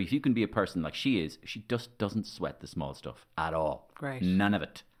 So if you can be a person like she is, she just doesn't sweat the small stuff at all. Great. None of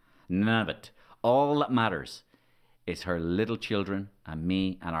it. All that matters is her little children and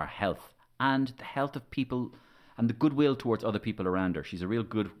me and our health and the health of people and the goodwill towards other people around her. She's a real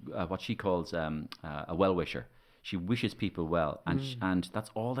good, what she calls a well-wisher. She wishes people well, and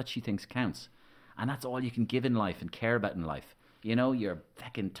that's all that she thinks counts. And that's all you can give in life and care about in life. You know, your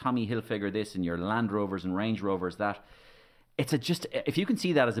fucking Tommy Hilfiger this and your Land Rovers and Range Rovers that. It's just, if you can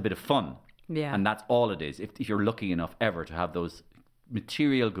see that as a bit of fun, Yeah. And that's all it is. If you're lucky enough ever to have those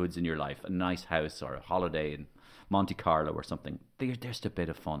material goods in your life, a nice house or a holiday in Monte Carlo or something, they're just a bit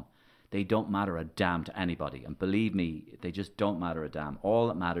of fun. They don't matter a damn to anybody. And believe me, they just don't matter a damn. All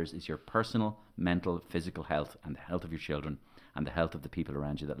that matters is your personal, mental, physical health and the health of your children and the health of the people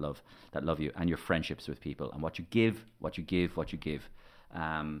around you that love you, and your friendships with people, and what you give.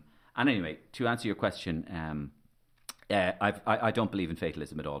 And anyway, to answer your question, I don't believe in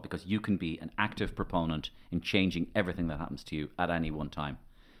fatalism at all, because you can be an active proponent in changing everything that happens to you at any one time.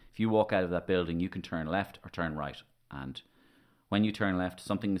 If you walk out of that building, you can turn left or turn right. And when you turn left,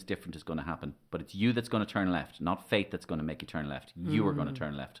 something different is going to happen. But it's you that's going to turn left, not fate that's going to make you turn left. You are going to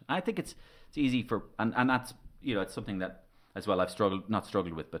turn left. I think it's easy for, and that's, it's something that as well I've not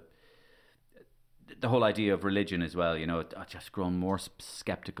struggled with, but the whole idea of religion as well, I've just grown more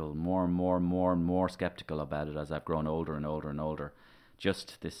skeptical, more skeptical about it as I've grown older and older and older.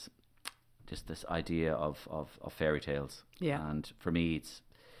 Just this idea of fairy tales. Yeah. And for me, it's,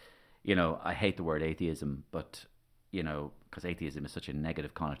 I hate the word atheism, but, because atheism is such a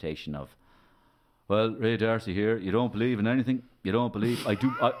negative connotation of, well, Ray D'Arcy here, you don't believe in anything, you don't believe,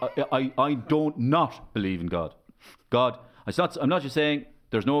 I don't not believe in God. I'm not just saying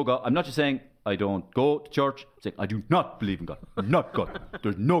there's no God, I'm not just saying I don't go to church, I'm saying I do not believe in God. I'm not God.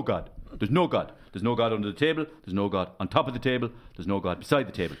 There's no God. There's no God. There's no God under the table, there's no God on top of the table, there's no God beside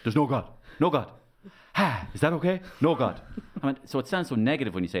the table, there's no God. No God. Is that okay? No God. So it sounds so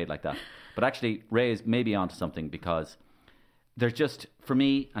negative when you say it like that. But actually, Ray is maybe onto something, because there's just, for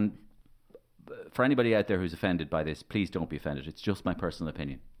me, and for anybody out there who's offended by this, please don't be offended. It's just my personal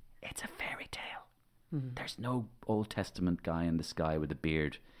opinion. It's a fairy tale. Mm-hmm. There's no Old Testament guy in the sky with a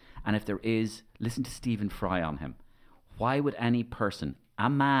beard. And if there is, listen to Stephen Fry on him. Why would any person, a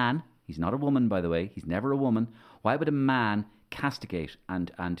man, he's not a woman, by the way, he's never a woman, why would a man castigate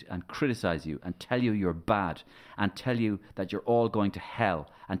and criticize you and tell you you're bad and tell you that you're all going to hell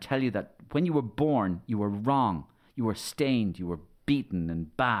and tell you that when you were born you were wrong, you were stained, you were beaten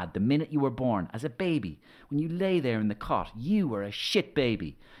and bad the minute you were born as a baby? When you lay there in the cot, you were a shit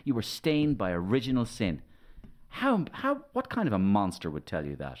baby, you were stained by original sin. What kind of a monster would tell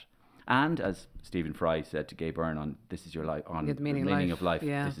you that? And as Stephen Fry said to Gay Byrne on This Is Your Life, on The Meaning of Life,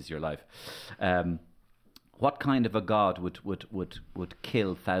 yeah. This Is Your Life, what kind of a God would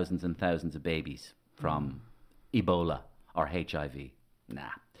kill thousands and thousands of babies from Ebola or HIV? Nah.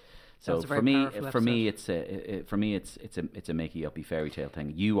 So for me, it's a makey uppy fairy tale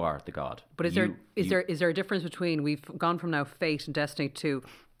thing. You are the God. But is there a difference between, we've gone from now fate and destiny to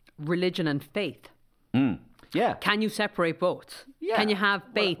religion and faith? Yeah. Can you separate both? Yeah. Can you have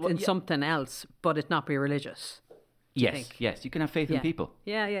faith in something else, but it not be religious? Yes. You can have faith in people.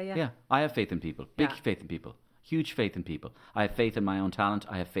 Yeah. I have faith in people. Big faith in people. Huge faith in people. I have faith in my own talent.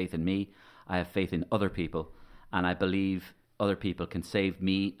 I have faith in me. I have faith in other people. And I believe other people can save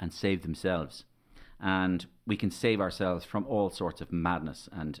me and save themselves. And we can save ourselves from all sorts of madness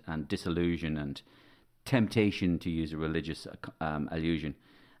and disillusion and temptation, to use a religious allusion.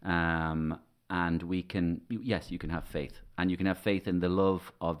 And we can, you can have faith. And you can have faith in the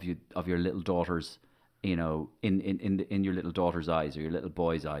love of your little daughters, in your little daughter's eyes or your little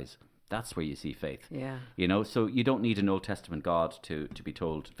boy's eyes. That's where you see faith. Yeah. So you don't need an Old Testament God to be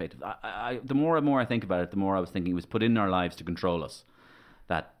told faith. The more and more I think about it, the more I was thinking it was put in our lives to control us.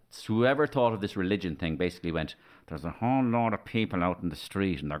 That whoever thought of this religion thing basically went, there's a whole lot of people out in the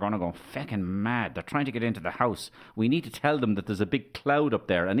street and they're going to go fucking mad. They're trying to get into the house. We need to tell them that there's a big cloud up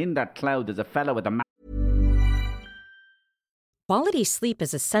there, and in that cloud there's a fella with a Quality sleep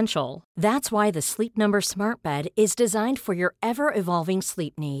is essential. That's why the Sleep Number Smart Bed is designed for your ever-evolving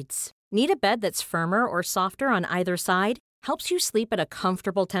sleep needs. Need a bed that's firmer or softer on either side? Helps you sleep at a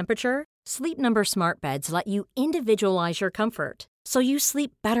comfortable temperature? Sleep Number Smart Beds let you individualize your comfort, so you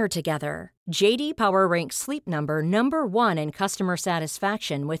sleep better together. J.D. Power ranks Sleep Number number 1 in customer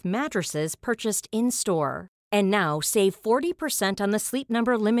satisfaction with mattresses purchased in-store. And now save 40% on the Sleep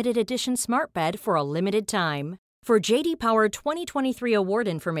Number Limited Edition Smart Bed for a limited time. For J.D. Power 2023 award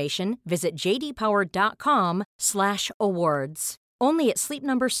information, visit jdpower.com/awards. Only at Sleep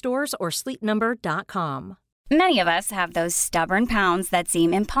Number stores or sleepnumber.com. Many of us have those stubborn pounds that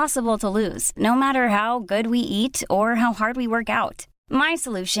seem impossible to lose, no matter how good we eat or how hard we work out. My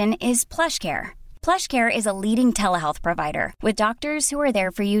solution is PlushCare. PlushCare is a leading telehealth provider with doctors who are there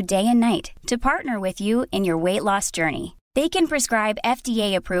for you day and night to partner with you in your weight loss journey. They can prescribe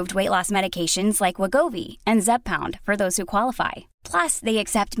FDA-approved weight loss medications like Wegovy and Zepbound for those who qualify. Plus, they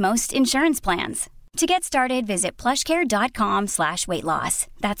accept most insurance plans. To get started, visit plushcare.com/weight loss.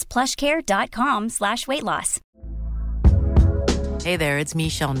 That's plushcare.com/weight loss. Hey there, it's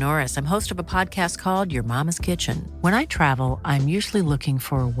Michelle Norris. I'm host of a podcast called Your Mama's Kitchen. When I travel, I'm usually looking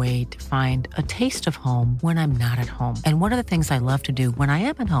for a way to find a taste of home when I'm not at home. And one of the things I love to do when I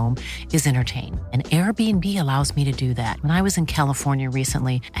am at home is entertain. And Airbnb allows me to do that. When I was in California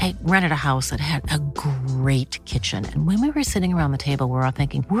recently, I rented a house that had a great kitchen. And when we were sitting around the table, we were all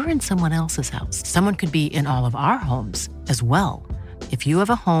thinking, we're in someone else's house. Someone could be in all of our homes as well. If you have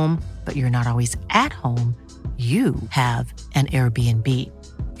a home, but you're not always at home, you have an Airbnb.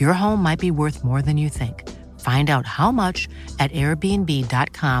 Your home might be worth more than you think. Find out how much at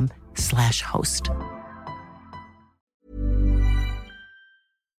airbnb.com/host.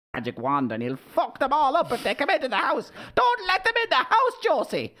 Magic wand and he'll fuck them all up if they come into the house. Don't let them in the house,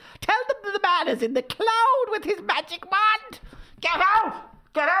 Josie. Tell them the man is in the cloud with his magic wand. Get out!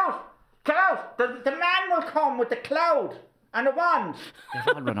 Get out! Get out! The man will come with the cloud. And a wand. They've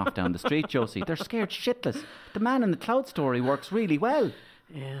all run off down the street, Josie. They're scared shitless. The man in the cloud story works really well.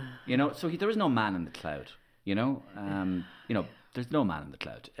 Yeah. You know, so there is no man in the cloud. You know, there's no man in the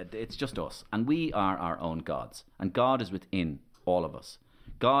cloud. It's just us, and we are our own gods. And God is within all of us.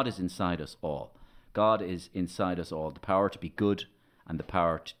 God is inside us all. God is inside us all. The power to be good and the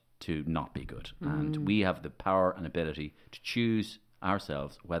power to not be good. And we have the power and ability to choose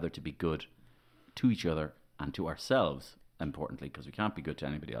ourselves whether to be good to each other and to ourselves. Importantly, because we can't be good to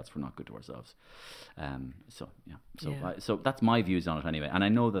anybody else if we're not good to ourselves. So that's my views on it anyway. And I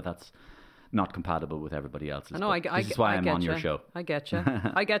know that that's not compatible with everybody else's. This is why I'm on your show. I get you.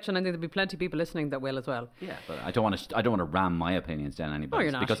 I get you, and I think there'll be plenty of people listening that will as well. Yeah, but I don't want to ram my opinions down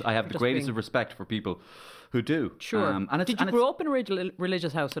anybody's, because I have the greatest of respect for people who do. Sure. Did you grow up in a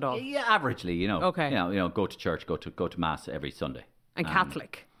religious house at all? Yeah, averagely. You know. Okay. You know, go to church, go to mass every Sunday. And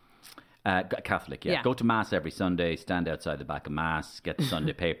Catholic. Catholic, yeah. Go to Mass every Sunday, stand outside the back of Mass, get the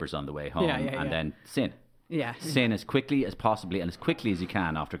Sunday papers on the way home, and then sin. Yeah. Sin as quickly as possibly and as quickly as you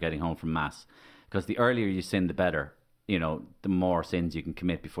can after getting home from Mass. Because the earlier you sin, the better. You know, the more sins you can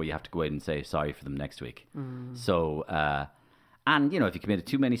commit before you have to go in and say sorry for them next week. So, and, you know, if you committed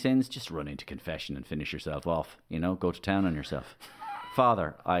too many sins, just run into confession and finish yourself off. You know, go to town on yourself.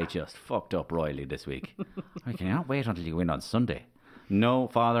 Father, I just fucked up royally this week. I cannot wait until you go in on Sunday. No,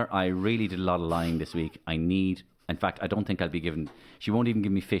 Father, I really did a lot of lying this week. In fact, I don't think I'll be given... She won't even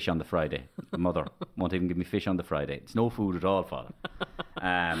give me fish on the Friday. Mother won't even give me fish on the Friday. It's no food at all, Father.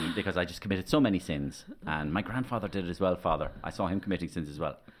 Because I just committed so many sins. And my grandfather did it as well, Father. I saw him committing sins as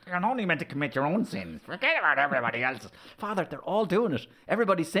well. You're only meant to commit your own sins. Forget about everybody else's. Father, they're all doing it.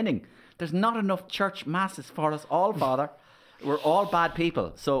 Everybody's sinning. There's not enough church masses for us all, Father. We're all bad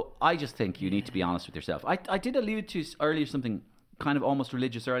people. So I just think you need to be honest with yourself. I did allude to earlier something kind of almost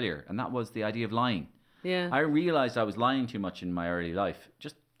religious earlier, and that was the idea of lying. Yeah. I realised I was lying too much in my early life.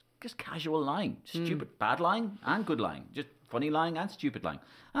 Just casual lying. Stupid, bad lying and good lying. Just funny lying and stupid lying.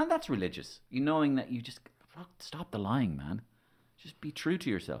 And that's religious. You knowing that you just stop the lying, man. Just be true to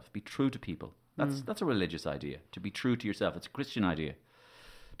yourself. Be true to people. That's a religious idea. To be true to yourself. It's a Christian idea.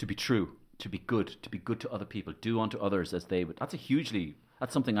 To be true. To be good to other people. Do unto others as they would. That's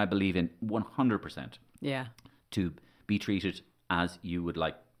something I believe in 100%. Yeah. To be treated as you would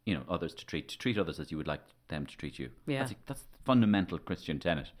like, you know, others to treat others as you would like them to treat you. Yeah. That's fundamental Christian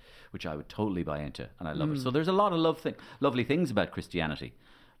tenet, which I would totally buy into, and I love it. So there's a lot of lovely things about Christianity,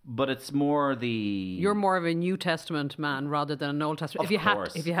 but it's more You're more of a New Testament man rather than an Old Testament. If you had to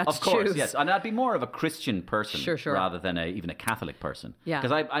choose. Of course, yes. And I'd be more of a Christian person sure. rather than even a Catholic person. Yeah.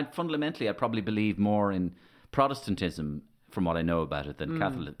 Because I fundamentally, I probably believe more in Protestantism from what I know about it than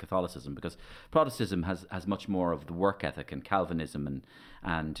Catholicism, because Protestantism has much more of the work ethic and Calvinism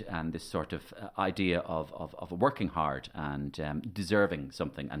and this sort of idea of working hard and deserving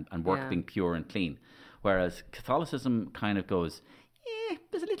something and work being pure and clean, whereas Catholicism kind of goes,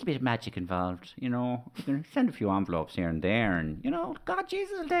 there's a little bit of magic involved, you know, you can send a few envelopes here and there, and, you know, God,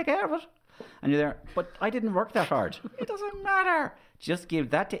 Jesus will take care of it. And you're there, but I didn't work that hard. It doesn't matter. Just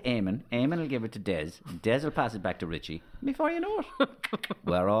give that to Eamon. Eamon will give it to Des. Des will pass it back to Richie. Before you know it,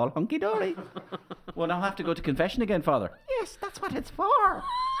 we're all hunky-dory. Well, now I have to go to confession again, Father. Yes, that's what it's for.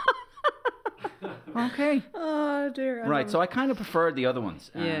 Okay. Oh, dear. Right, so I kind of prefer the other ones.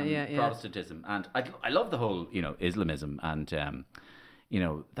 Yeah. Protestantism. And I love the whole, you know, Islamism and... you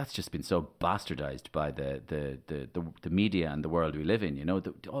know, that's just been so bastardized by the media and the world we live in. You know,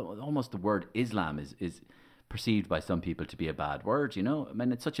 almost the word Islam is perceived by some people to be a bad word. You know, I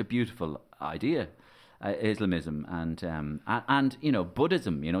mean, it's such a beautiful idea, Islamism and you know,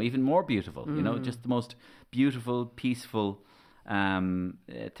 Buddhism. You know, even more beautiful. You know, just the most beautiful, peaceful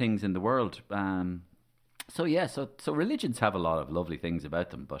things in the world. So religions have a lot of lovely things about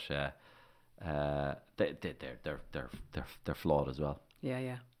them, but they're flawed as well.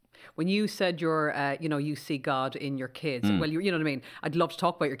 Yeah. When you said you see God in your kids, well, you know what I mean? I'd love to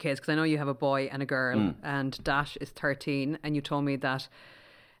talk about your kids because I know you have a boy and a girl, and Dash is 13, and you told me that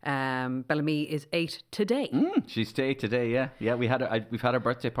Bellamy is 8 today. She's 8 today, yeah. We've had our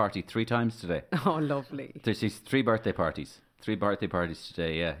birthday party 3 times today. Oh, lovely. There's 3 birthday parties. 3 birthday parties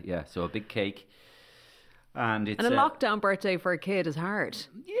today, yeah. So a big cake. And it's a lockdown birthday for a kid is hard.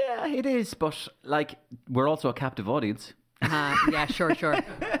 Yeah, it is. But like, we're also a captive audience. Yeah, sure.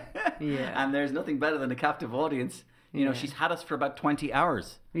 Yeah. And there's nothing better than a captive audience. You know, she's had us for about 20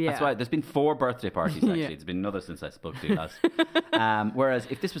 hours. Yeah. That's why there's been 4 birthday parties, actually. It's been another since I spoke to you last. Whereas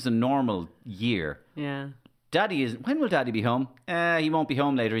if this was a normal year, when will Daddy be home? He won't be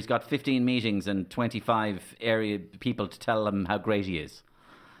home later. He's got 15 meetings and 25 area people to tell him how great he is.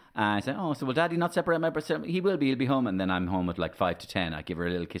 I said, so will Daddy not separate my birthday? He will be. He'll be home. And then I'm home at like 5 to 10. I give her a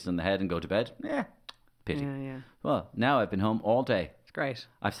little kiss on the head and go to bed. Yeah, pity. Yeah. Well, now I've been home all day. It's great.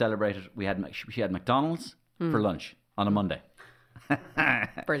 I've celebrated. She had McDonald's for lunch on a Monday.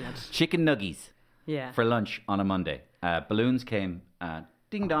 Brilliant. Chicken nuggies. Yeah. For lunch on a Monday. Balloons came.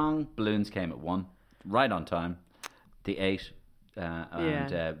 Ding dong. Balloons came at 1, right on time. The 8 and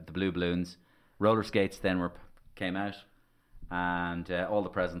the blue balloons. Roller skates then came out. And all the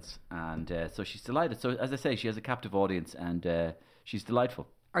presents, and so she's delighted. So as I say, she has a captive audience, and she's delightful.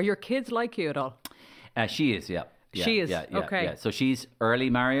 Are your kids like you at all? She is, yeah. She is, okay. Yeah. So she's early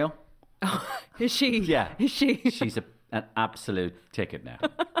Mario. Is she? Yeah. Is she? She's an absolute ticket now.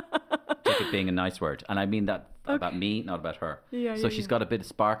 Ticket being a nice word, and I mean that about me, not about her. So she's got a bit of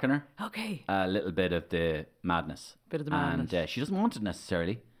spark in her. Okay. A little bit of the madness. And she doesn't want it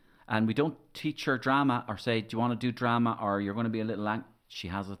necessarily. And we don't teach her drama or say, do you want to do drama or you're going to be a little She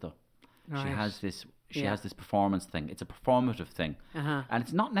has it though. Right. She has this performance thing. It's a performative thing. And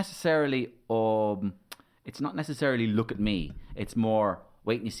it's not necessarily look at me. It's more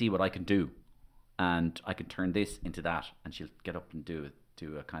wait and you see what I can do. And I can turn this into that, and she'll get up and do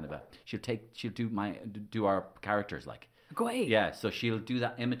a kind of she'll do our characters like. Great. Yeah, so she'll do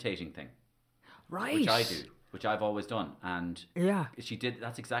that imitating thing. Right. Which I do. Which I've always done, and she did.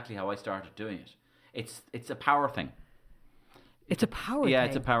 That's exactly how I started doing it. It's a power thing. It's a power thing? Yeah,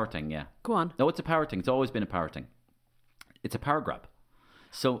 it's a power thing, yeah. Go on. No, it's a power thing. It's always been a power thing. It's a power grab.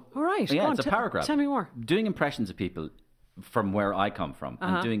 So, all right, yeah, it's a power grab. Tell me more. Doing impressions of people from where I come from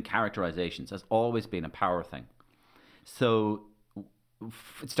and doing characterizations has always been a power thing. So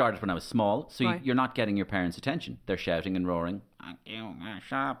it started when I was small, so you're not getting your parents' attention. They're shouting and roaring. And then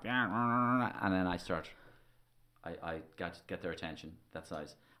I get their attention, that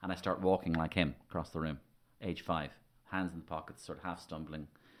size, and I start walking like him across the room, age 5, hands in the pockets, sort of half stumbling,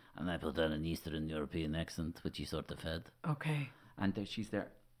 and I put on an Eastern European accent, which he sort of had. Okay. And she's there,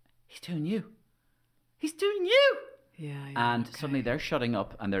 he's doing you. Yeah. And suddenly they're shutting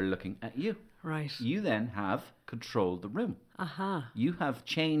up and they're looking at you. Right. You then have controlled the room. You have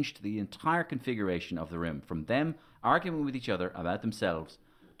changed the entire configuration of the room from them arguing with each other about themselves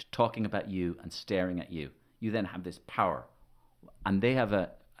to talking about you and staring at you. You then have this power. And they have an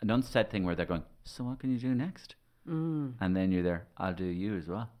unsaid thing where they're going, so what can you do next? And then you're there, I'll do you as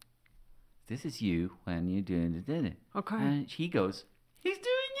well. This is you when you're doing the dinner. Okay. And he goes, he's doing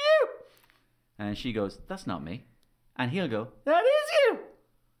you. And she goes, that's not me. And he'll go, that is you.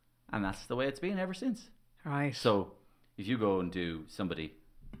 And that's the way it's been ever since. Right. So if you go and do somebody,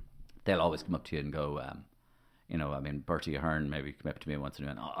 they'll always come up to you and go, Bertie Ahern maybe came up to me once and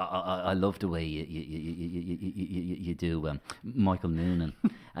went, I love the way you do Michael Noonan.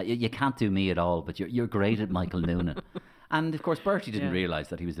 You can't do me at all, but you're great at Michael Noonan. And of course, Bertie didn't realise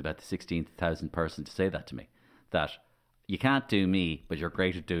that he was about the 16,000th person to say that to me. That you can't do me, but you're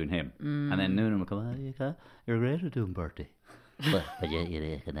great at doing him. And then Noonan would come, you're great at doing Bertie. but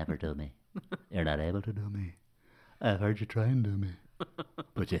you can never do me. You're not able to do me. I've heard you try and do me.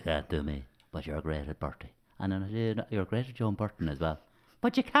 But you can't do me. But you're great at Bertie. And then you're great at Joan Burton as well.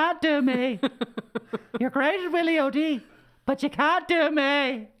 But you can't do me. You're great at Willie O'D. But you can't do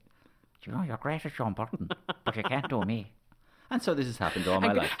me. You're great at Joan Burton. But you can't do me. And so this has happened all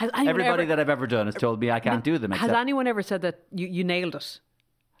my life. Everybody that I've ever done has told me I can't do them. Has anyone ever said that you nailed it?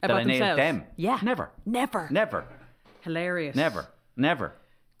 That I nailed them? Yeah. Never. Hilarious. Never.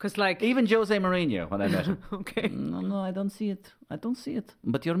 Because even Jose Mourinho, when I met him. Okay. No, I don't see it.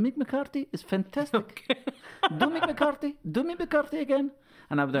 But your Mick McCarthy is fantastic. Okay. Do Mick McCarthy again.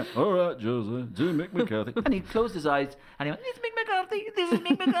 And I was there, all right, Jose, do Mick McCarthy. And he closed his eyes and he went, it's Mick McCarthy, this is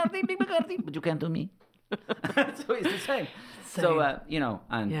Mick McCarthy, but you can't do me. So he's the same. So,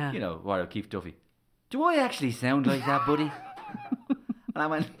 what O'Keefe Duffy. Do I actually sound like that, buddy? And I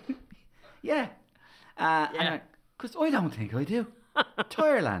went, Yeah. Because I don't think I do.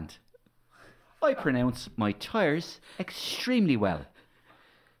 Tireland. I pronounce my tires extremely well.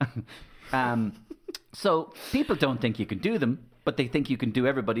 So people don't think you can do them, but they think you can do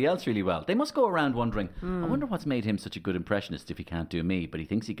everybody else really well. They must go around wondering, I wonder what's made him such a good impressionist if he can't do me, but he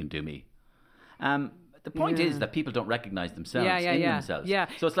thinks he can do me. The point is that people don't recognise themselves in themselves. Yeah.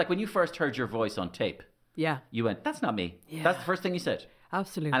 So it's like when you first heard your voice on tape, you went, that's not me. Yeah. That's the first thing you said.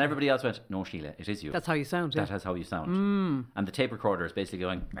 Absolutely. And everybody else went, no, Sheila, it is you. That's how you sound. That is how you sound. And the tape recorder is basically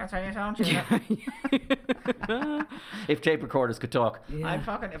going, That's how you sound, Sheila. if tape recorders could talk. I'm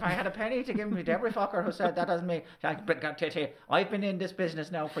fucking, if I had a penny to give me to every fucker who said that doesn't me. I've been in this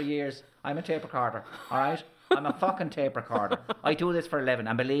business now for years. I'm a tape recorder, all right? I'm a fucking tape recorder. I do this for a living,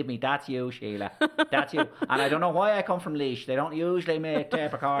 and believe me, that's you, Sheila. That's you. And I don't know why I come from Laois. They don't usually make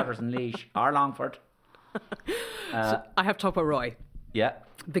tape recorders in Laois or Longford. So I have to talk about Roy. Yeah.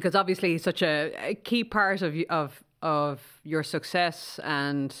 Because obviously he's such a key part of your success,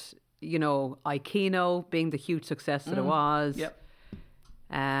 and you know, Aikino being the huge success that it was. Yep.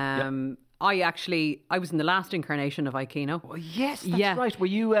 I was in the last incarnation of Aikino. Oh, yes, that's right. Were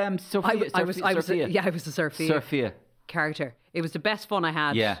you Sophia? I was the Sophia character. It was the best fun I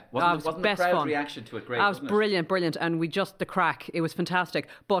had. Yeah. Wasn't the crowd reaction to it great? That was brilliant. And the crack. It was fantastic.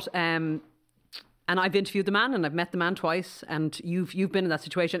 But and I've interviewed the man and I've met the man twice, and you've been in that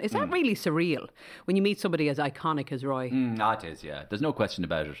situation. Is that really surreal when you meet somebody as iconic as Roy? It is, yeah. There's no question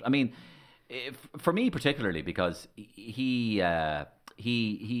about it. I mean, for me particularly, because he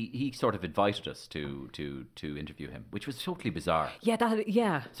sort of invited us to interview him, which was totally bizarre.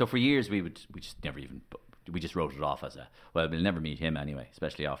 Yeah. So for years we just wrote it off as we'll never meet him anyway,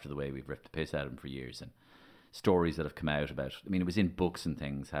 especially after the way we've ripped the piss out of him for years, and stories that have come out about, I mean, it was in books and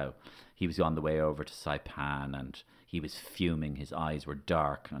things, how he was on the way over to Saipan and he was fuming, his eyes were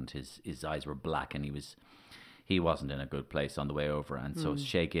dark and his eyes were black, and he wasn't in a good place on the way over. And so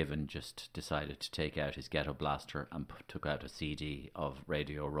Shay Given just decided to take out his ghetto blaster and took out a CD of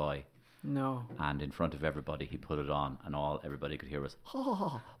Radio Roy. No. And in front of everybody, he put it on, and everybody could hear was,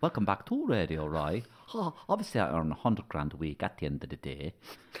 welcome back to Radio Roy. Obviously I earn 100 grand a week at the end of the day.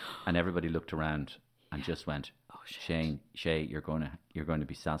 And everybody looked around and just went, Shay, you're going to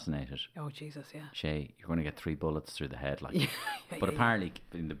be assassinated. Oh Jesus, yeah. Shay, you're going to get 3 bullets through the head, But apparently,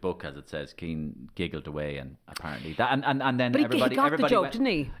 in the book, as it says, Keane giggled away, and apparently that, and then but everybody, he got everybody the joke, went, didn't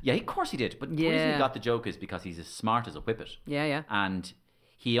he? Yeah, of course he did. But the reason he got the joke is because he's as smart as a whippet. Yeah. And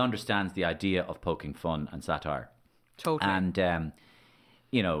he understands the idea of poking fun and satire. Totally. And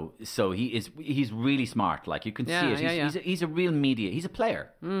so he's really smart. Like, you can see it. He's a real media. He's a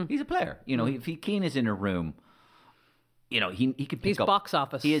player. He's a player. If Keane is in a room, he can pick up. He's box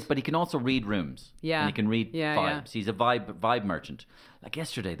office. He is, but he can also read rooms. Yeah. And he can read vibes. Yeah. He's a vibe merchant. Like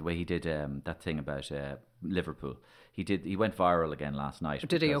yesterday, the way he did that thing about Liverpool. He went viral again last night.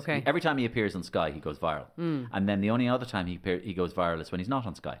 Did he? Okay. Every time he appears on Sky, he goes viral. And then the only other time he goes viral is when he's not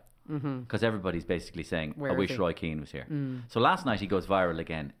on Sky. Because everybody's basically saying, I wish Roy Keane was here. So last night he goes viral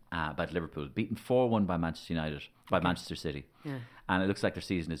again about Liverpool, beaten 4-1 by Manchester United, by Manchester City. Yeah. And it looks like their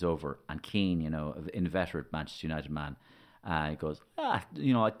season is over. And Keane, an inveterate Manchester United man, he goes, I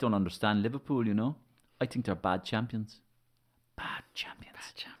don't understand Liverpool, I think they're bad champions. Bad champions.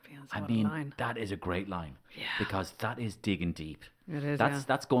 I mean, that is a great line. Yeah. Because that is digging deep. It is,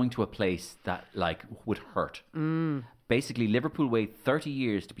 That's going to a place that, would hurt. Basically, Liverpool wait 30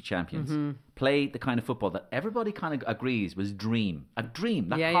 years to be champions, play the kind of football that everybody kind of agrees was a dream, that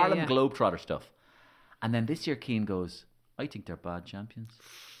Harlem Globetrotter stuff. And then this year Keane goes, I think they're bad champions.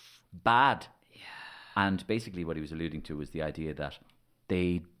 Bad. Yeah. And basically what he was alluding to was the idea that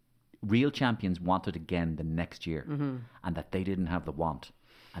real champions wanted again the next year, and that they didn't have the want.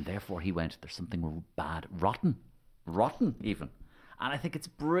 And therefore he went, there's something bad, rotten even. And I think it's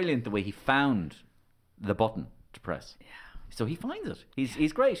brilliant the way he found the button to press. Yeah. So he finds it.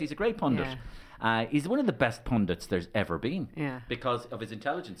 He's great. He's a great pundit. Yeah. He's one of the best pundits there's ever been. Yeah. Because of his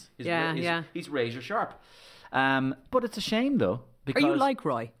intelligence. He's razor sharp. But it's a shame though. Because are you like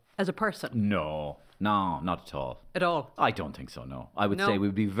Roy as a person? No, not at all. At all? I don't think so. No, I would say we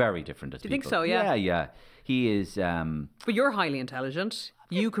would be very different as people. Do you think so? Yeah. Yeah. He is. But you're highly intelligent.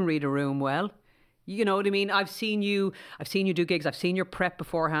 You can read a room well. You know what I mean? I've seen you do gigs. I've seen your prep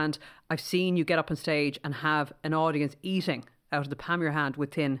beforehand. I've seen you get up on stage and have an audience eating out of the palm of your hand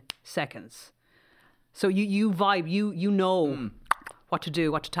within seconds. So you vibe. You know what to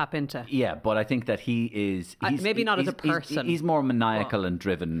do, what to tap into. Yeah, but I think that he's maybe not as a person. He's more maniacal and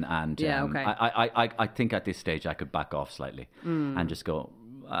driven, and okay. I think at this stage I could back off slightly and just go,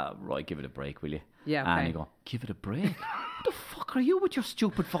 Roy, give it a break, will you? Yeah, okay. And you go, give it a break? What the fuck are you with your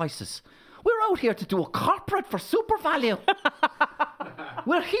stupid voices? out here to do a corporate for Super Value.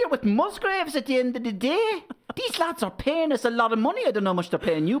 We're here with Musgraves at the end of the day. These lads are paying us a lot of money. I don't know how much they're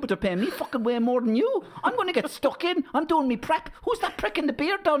paying you, but they're paying me fucking way more than you. I'm going to get stuck in. I'm doing me prep. Who's that prick in the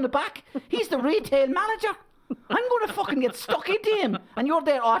beard down the back? He's the retail manager. I'm going to fucking get stuck into him. And you're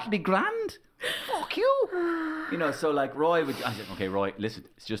there, oh, it'll be grand. Fuck you. You know, so like Roy would... I said, okay, Roy, listen,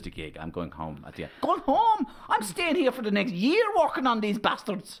 it's just a gig. I'm going home at the end. Going home? I'm staying here for the next year working on these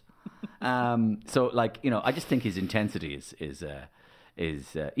bastards. So, like, you know, I just think his intensity is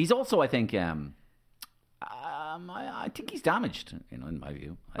he's also, I think... I think he's damaged, you know, in my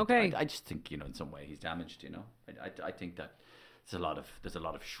view. I just think, you know, in some way he's damaged, you know. I think that there's a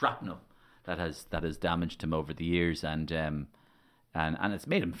lot of shrapnel that has damaged him over the years, and it's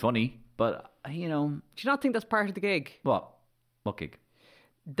made him funny, but you know. Do you not think that's part of the gig? What gig?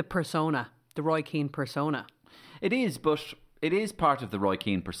 The persona, the Roy Keane persona. It is, but it is part of the Roy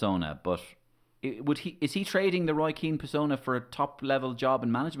Keane persona. But is he trading the Roy Keane persona for a top level job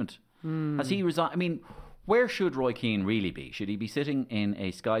in management? Has he resigned? I mean, where should Roy Keane really be? Should he be sitting in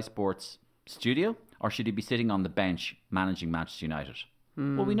a Sky Sports studio, or should he be sitting on the bench managing Manchester United?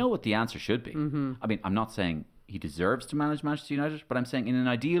 Well, we know what the answer should be. I mean, I'm not saying he deserves to manage Manchester United, but I'm saying in an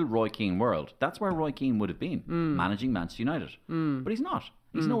ideal Roy Keane world, that's where Roy Keane would have been, managing Manchester United. But he's not.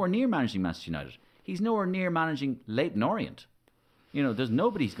 He's nowhere near managing Manchester United. He's nowhere near managing Leyton Orient. You know, there's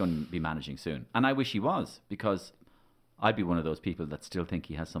nobody he's going to be managing soon. And I wish he was, because I'd be one of those people that still think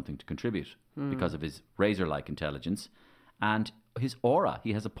he has something to contribute because of his razor-like intelligence and his aura.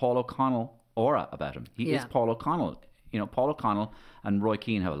 He has a Paul O'Connell aura about him. He is Paul O'Connell. You know, Paul O'Connell and Roy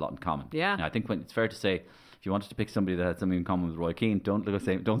Keane have a lot in common. Yeah. Now, I think it's fair to say, if you wanted to pick somebody that had something in common with Roy Keane,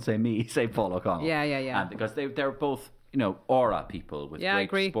 don't say me, say Paul O'Connell. Yeah. Because they're both, you know, aura people with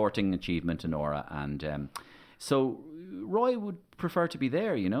great sporting achievement and aura. And so Roy would prefer to be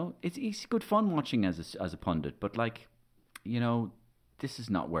there, you know. He's good fun watching as a pundit, but like, you know, this is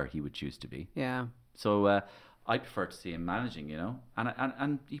not where he would choose to be. Yeah. So I prefer to see him managing, you know,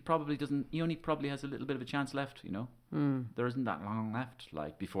 and he probably doesn't. He only probably has a little bit of a chance left, you know. There isn't that long left,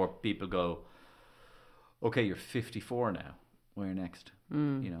 like before people go, okay, you're 54 now. Where next?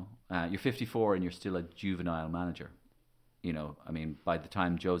 You know, you're 54 and you're still a juvenile manager. You know, I mean, by the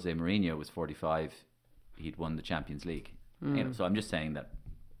time Jose Mourinho was 45, he'd won the Champions League. You know, so I'm just saying that.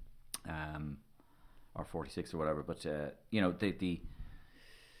 Or 46 or whatever, but you know,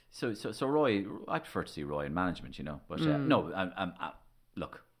 so Roy, I prefer to see Roy in management, you know, but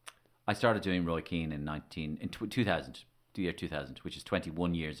look, I started doing Roy Keane in 2000, the year 2000, which is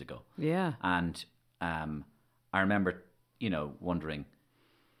 21 years ago. Yeah. And I remember, you know, wondering,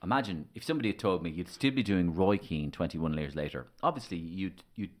 imagine if somebody had told me you'd still be doing Roy Keane 21 years later. Obviously, you'd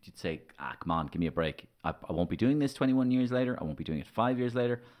say, come on, give me a break. I won't be doing this 21 years later. I won't be doing it 5 years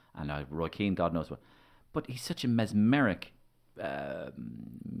later. And Roy Keane, God knows what. But he's such a mesmeric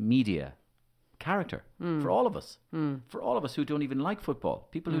media character for all of us. For all of us who don't even like football.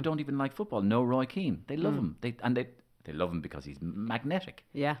 People who don't even like football know Roy Keane. They love him. They love him because he's magnetic.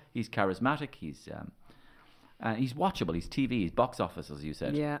 Yeah. He's charismatic. He's watchable. He's TV. He's box office, as you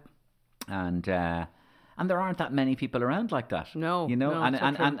said. Yeah. And there aren't that many people around like that. No. You know,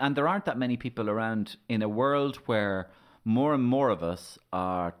 and there aren't that many people around in a world where more and more of us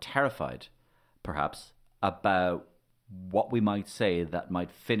are terrified, perhaps, about what we might say that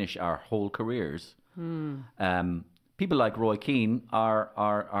might finish our whole careers. People like Roy Keane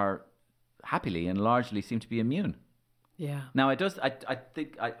are happily and largely seem to be immune. Yeah. Now I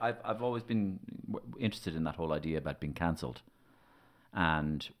think I've always been interested in that whole idea about being cancelled,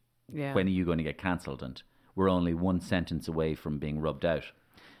 and when are you going to get cancelled? And we're only one sentence away from being rubbed out.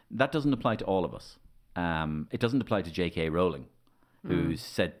 That doesn't apply to all of us. It doesn't apply to J.K. Rowling, who's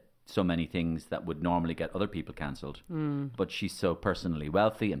said so many things that would normally get other people cancelled. But she's so personally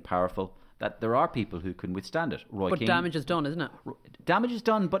wealthy and powerful that there are people who can withstand it. Roy Keane, damage is done, isn't it? Damage is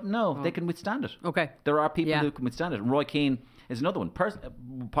done, but no, they can withstand it. Okay. There are people who can withstand it. And Roy Keane is another one.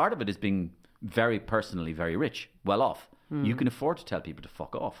 Part of it is being very personally very rich, well off. You can afford to tell people to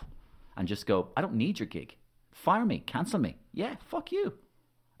fuck off and just go, I don't need your gig. Fire me, cancel me. Yeah, fuck you.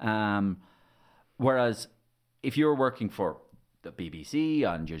 Whereas if you're working for the BBC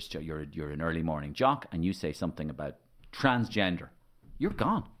and you're an early morning jock and you say something about transgender, you're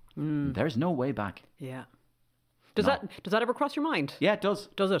gone. There's no way back. Yeah. Does that ever cross your mind? Yeah, it does.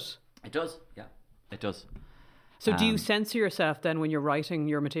 Does it? It does. Yeah, it does. So do you censor yourself then when you're writing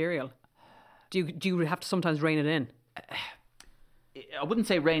your material? Do you have to sometimes rein it in? I wouldn't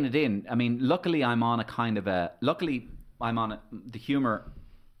say rein it in. I mean, luckily I'm on the humour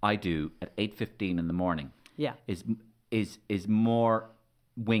I do at 8:15 in the morning. Yeah. Is more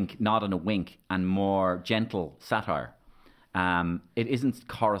nod and a wink, and more gentle satire. It isn't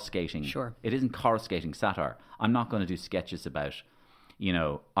coruscating. Sure. It isn't coruscating satire. I'm not going to do sketches about,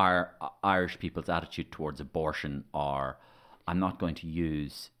 our Irish people's attitude towards abortion, or I'm not going to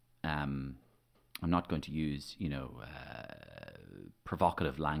use,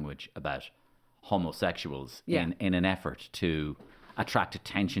 provocative language about homosexuals in an effort to attract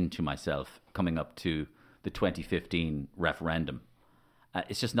attention to myself coming up to the 2015 referendum.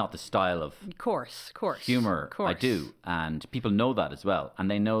 It's just not the style of humor I do. And people know that as well. And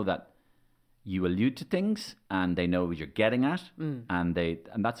they know that you allude to things and they know what you're getting at. And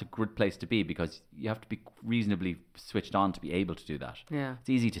that's a good place to be, because you have to be reasonably switched on to be able to do that. Yeah. It's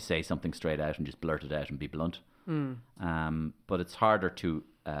easy to say something straight out and just blurt it out and be blunt. But it's harder to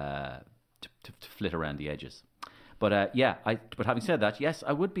flit around the edges. But but having said that, yes,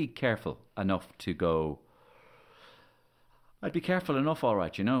 I would be careful enough to go. I'd be careful enough, all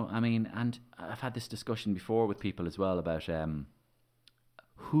right, I mean, and I've had this discussion before with people as well about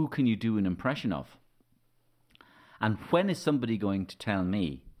who can you do an impression of? And when is somebody going to tell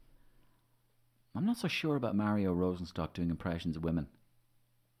me, I'm not so sure about Mario Rosenstock doing impressions of women.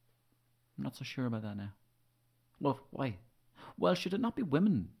 I'm not so sure about that now. Well, why? Well, should it not be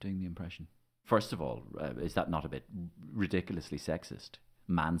women doing the impression? First of all, is that not a bit ridiculously sexist?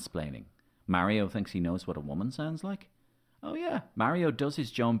 Mansplaining. Mario thinks he knows what a woman sounds like? Oh yeah, Mario does his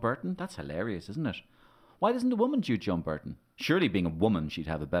Joan Burton. That's hilarious, isn't it? Why doesn't a woman do Joan Burton? Surely being a woman, she'd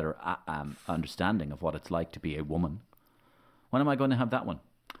have a better understanding of what it's like to be a woman. When am I going to have that one?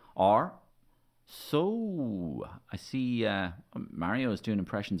 Or, so, I see Mario is doing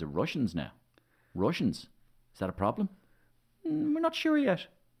impressions of Russians now. Russians? Is that a problem? We're not sure yet.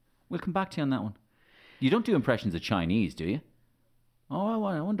 We'll come back to you on that one. You don't do impressions of Chinese, do you? Oh,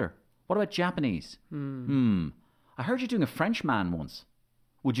 I wonder. What about Japanese? I heard you doing a French man once.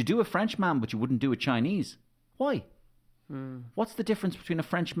 Would you do a French man, but you wouldn't do a Chinese? Why? What's the difference between a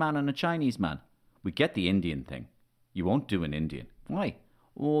French man and a Chinese man? We get the Indian thing. You won't do an Indian. Why?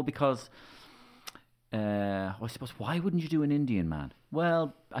 Oh, because... I suppose, why wouldn't you do an Indian man?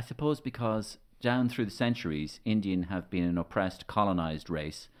 Well, I suppose because down through the centuries, Indian have been an oppressed, colonised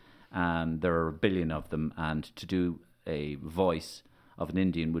race, and there are a billion of them, and to do a voice of an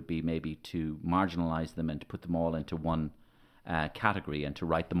Indian would be maybe to marginalise them and to put them all into one category and to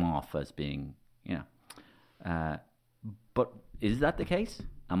write them off as being, but is that the case?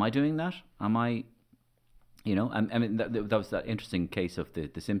 Am I doing that? Am I, I mean, that was that interesting case of the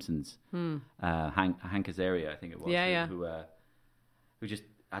Simpsons, Hank Azaria, I think it was, who just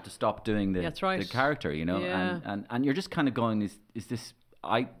had to stop doing the character, and you're just kind of going, is this,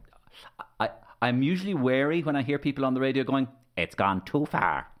 I'm usually wary when I hear people on the radio going, it's gone too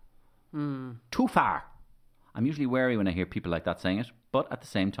far. Too far. I'm usually wary when I hear people like that saying it, but at the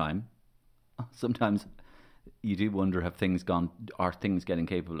same time, sometimes you do wonder, are things getting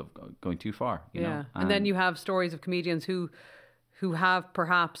capable of going too far? You know? And then you have stories of comedians who have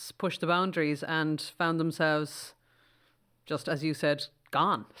perhaps pushed the boundaries and found themselves, just as you said,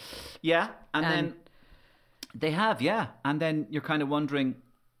 gone. Yeah, and then they have, and then you're kind of wondering.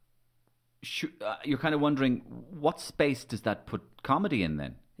 What space does that put comedy in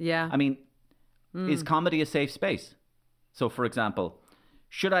then? Yeah. I mean, is comedy a safe space? So, for example,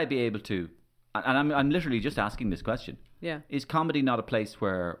 should I be able to, and I'm literally just asking this question. Yeah. Is comedy not a place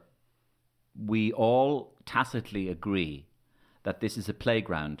where we all tacitly agree that this is a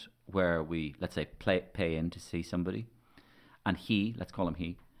playground where we, let's say, pay in to see somebody, and let's call him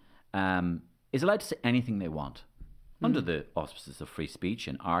he, is allowed to say anything they want? Under the auspices of free speech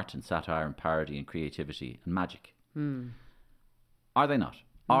and art and satire and parody and creativity and magic. Are they not?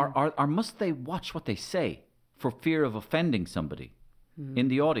 Or must they watch what they say for fear of offending somebody in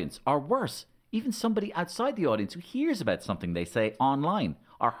the audience? Or worse, even somebody outside the audience who hears about something they say online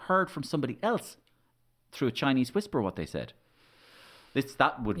or heard from somebody else through a Chinese whisper what they said.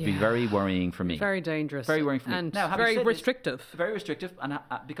 That would be very worrying for me. Very dangerous. Very worrying for me. And now, very restrictive. Very restrictive. And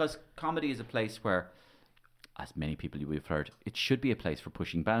because comedy is a place where, as many people you have heard, it should be a place for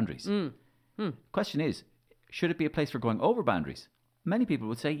pushing boundaries. Question is, should it be a place for going over boundaries? Many people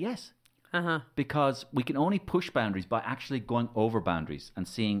would say yes. Because we can only push boundaries by actually going over boundaries and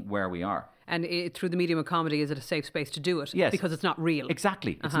seeing where we are. And through the medium of comedy, is it a safe space to do it? Yes. Because it's not real.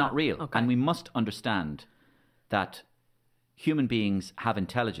 Exactly. It's not real. Okay. And we must understand that human beings have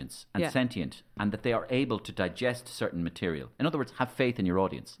intelligence and sentient, and that they are able to digest certain material. In other words, have faith in your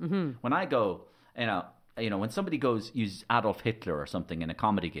audience. When I go, when somebody uses Adolf Hitler or something in a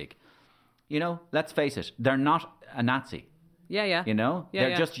comedy gig, let's face it, they're not a Nazi.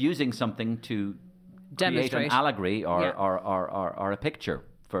 They're just using something to demonstrate an allegory or a picture.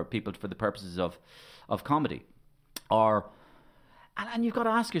 for people for the purposes of comedy. And you've got to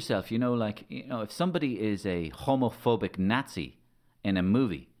ask yourself, if somebody is a homophobic Nazi in a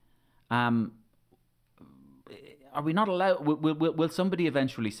movie, are we not allowed? Will somebody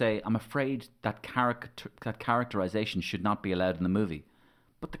eventually say, "I'm afraid that characterization should not be allowed in the movie"?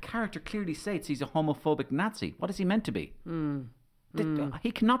 But the character clearly states he's a homophobic Nazi. What is he meant to be?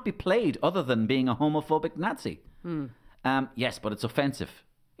 He cannot be played other than being a homophobic Nazi. Yes, but it's offensive.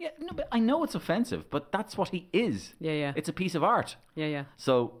 Yeah, no, but I know it's offensive, but that's what he is. Yeah. It's a piece of art. Yeah.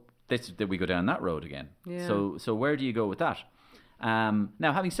 So we go down that road again. Yeah. So where do you go with that?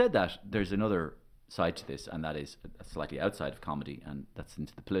 Now, having said that, there's another side to this, and that is slightly outside of comedy, and that's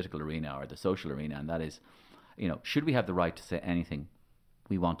into the political arena or the social arena, and that is, should we have the right to say anything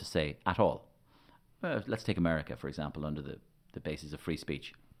we want to say at all? Let's take America, for example, under the basis of free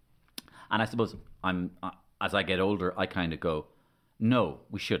speech. And I suppose as I get older, I kind of go, no,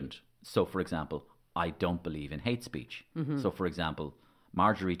 we shouldn't. So, for example, I don't believe in hate speech. Mm-hmm. So, for example,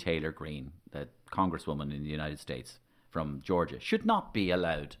 Marjorie Taylor Greene, the congresswoman in the United States from Georgia, should not be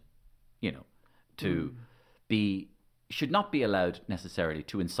allowed, should not be allowed necessarily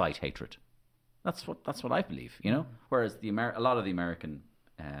to incite hatred. That's what I believe, Whereas a lot of the American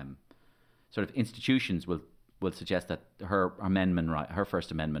sort of institutions will suggest that her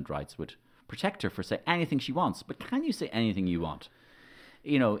First Amendment rights would protect her for saying anything she wants. But can you say anything you want?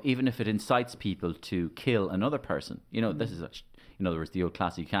 Even if it incites people to kill another person. This is in other words, the old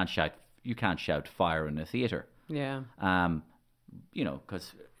classic: you can't shout fire in a theater. Yeah.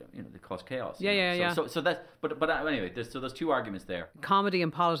 Because they cause chaos. Yeah. So that. But anyway, there's two arguments there. Comedy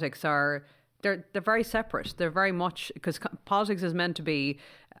and politics they're very separate. They're very much, because politics is meant to be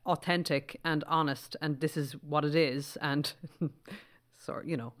authentic and honest, and this is what it is, and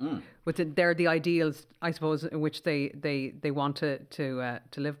they're the ideals, I suppose, in which they want to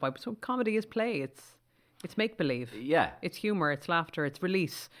live by. So comedy is play. It's make believe. Yeah. It's humor. It's laughter. It's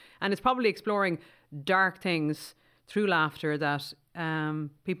release, and it's probably exploring dark things through laughter that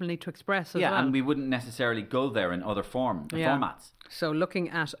people need to express as well. Yeah, and we wouldn't necessarily go there in other formats. So looking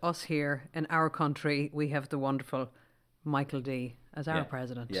at us here in our country, we have the wonderful Michael D as our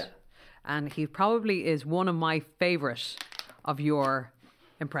president. Yeah. And he probably is one of my favourite of your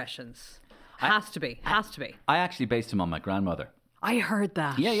impressions. Has to be. I actually based him on my grandmother. I heard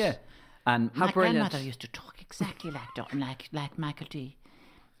that. Yeah. And how my brilliant. grandmother used to talk exactly like Michael D.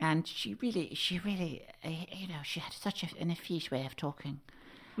 And she really, she had such an effete way of talking.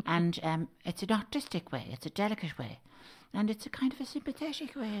 And it's an artistic way, it's a delicate way. And it's a kind of a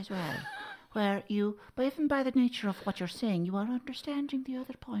sympathetic way as well, where but even by the nature of what you're saying, you are understanding the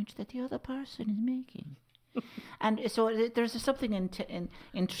other point that the other person is making. And so there's something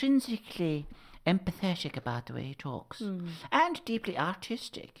intrinsically empathetic about the way he talks, and deeply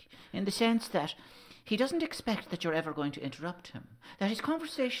artistic, in the sense that he doesn't expect that you're ever going to interrupt him, that his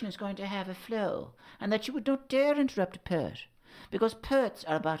conversation is going to have a flow, and that you would not dare interrupt a poet, because poets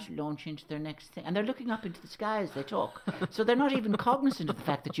are about to launch into their next thing, and they're looking up into the sky as they talk, so they're not even cognizant of the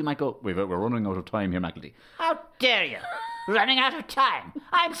fact that you might go, we're running out of time here, Michael D. How dare you? Running out of time?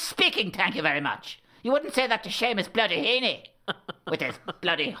 I'm speaking, thank you very much. You wouldn't say that to Seamus bloody Heaney, with his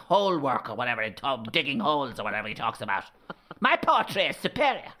bloody hole work or whatever, digging holes or whatever he talks about. My poetry is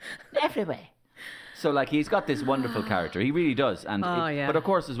superior in every way. So, he's got this wonderful character. He really does. And but of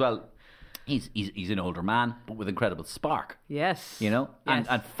course, as well, he's an older man, but with incredible spark. Yes.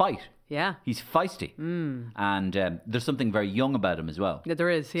 And fight. Yeah. He's feisty. And there's something very young about him as well. Yeah, there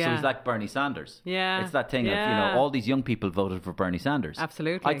is, yeah. So he's like Bernie Sanders. Yeah. It's that thing of, all these young people voted for Bernie Sanders.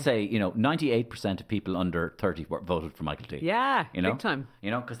 Absolutely. I'd say, 98% of people under 30 voted for Michael D. Yeah, big time.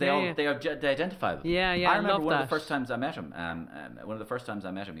 Because they identify with him. Yeah, I remember love one that. of the first times I met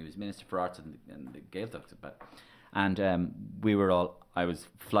him. He was Minister for Arts in the Gaeltacht. And I was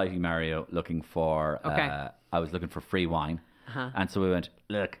flighting Mario looking for, I was looking for free wine. Uh-huh. And so we went,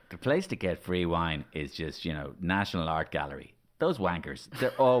 look, the place to get free wine is just, National Art Gallery. Those wankers,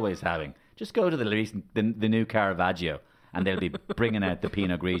 they're always having. Just go to the new Caravaggio, and they'll be bringing out the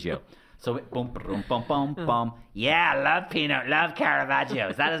Pinot Grigio. So, boom, boom, boom, boom, boom. Yeah, love Caravaggio.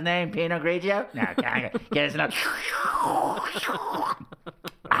 Is that his name, Pinot Grigio? No, get us another.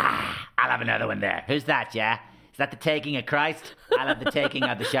 I'll have another one there. Who's that, yeah? Is that the Taking of Christ? I'll have the Taking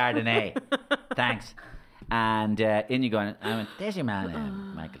of the Chardonnay. Thanks. And in you go, and I went, there's your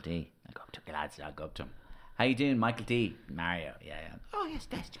man, Michael D. I go up to him, lads, I'll go up to him. How you doing, Michael D? Mario, yeah. Oh, yes,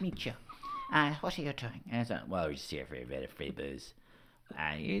 nice to meet you. What are you doing? And I said, well, we're just here for a bit of free booze.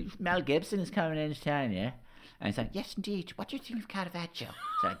 Mel Gibson is coming into town, yeah? And I said, yes, indeed. What do you think of Caravaggio?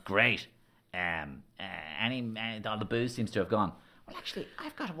 I said, great. All the booze seems to have gone. well, actually,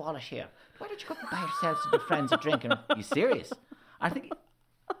 I've got a wallet here. Why don't you go and buy yourselves and your friends a drink? And are you serious? I think,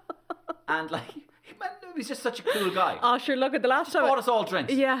 and like, he's just such a cool guy. Oh, sure, look at the last time. Bought us all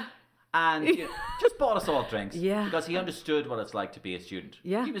drinks. Yeah. And just bought us all drinks. Yeah. Because he understood what it's like to be a student.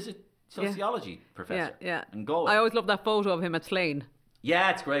 Yeah. He was a sociology professor. Yeah. And go. I always love that photo of him at Slane.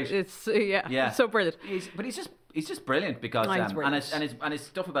 Yeah, it's great. It's it's so brilliant. He's just brilliant because He's brilliant. and his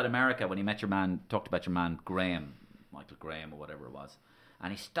stuff about America when he met your man, talked about your man Graham, Michael Graham or whatever it was,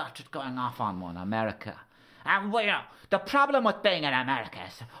 and he started going off on one America. And the problem with being in America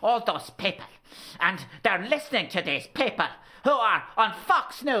is all those people, and they're listening to these people who are on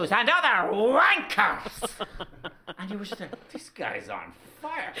Fox News and other wankers. And you were just like, this guy's on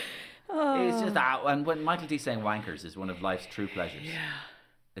fire. Oh. It's just that, and when Michael D saying wankers is one of life's true pleasures. Yeah.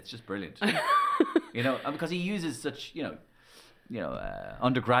 It's just brilliant. Because he uses such,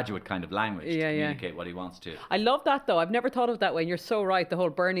 undergraduate kind of language to communicate what he wants to. I love that, though. I've never thought of it that way. And you're so right. The whole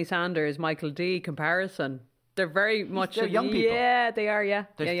Bernie Sanders, Michael D comparison. They're very much... They're young people. Yeah, they are, yeah.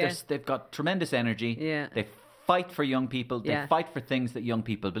 They've got tremendous energy. Yeah. They fight for young people. They fight for things that young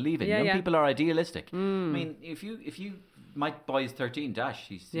people believe in. Young people are idealistic. I mean, if you... My boy is 13, Dash.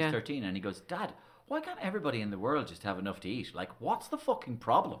 He's 13, and he goes, Dad, why can't everybody in the world just have enough to eat? Like, what's the fucking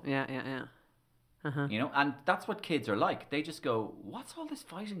problem? Yeah. Uh-huh. And that's what kids are like. They just go, what's all this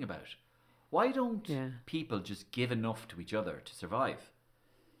fighting about? Why don't people just give enough to each other to survive?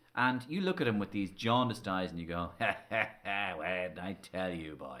 And you look at him with these jaundiced eyes and you go, where'd I tell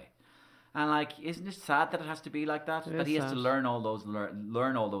you, boy? And like, isn't it sad that it has to be like that? That he has to learn all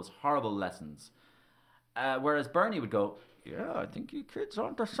those horrible lessons. Whereas Bernie would go, yeah, I think you kids are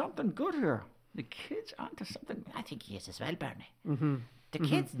onto something good here. The kids are onto something. I think he is as well, Bernie. Mm-hmm. The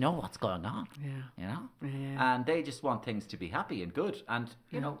kids know what's going on. Yeah. And they just want things to be happy and good. And,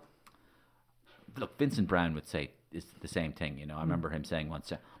 look, Vincent Brown would say it's the same thing. I remember him saying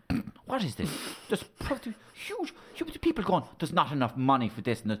once, what is this? There's huge people going, there's not enough money for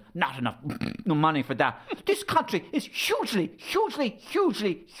this and there's not enough money for that. This country is hugely, hugely,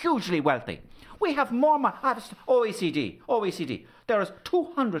 hugely, hugely wealthy. We have more money. OECD. There is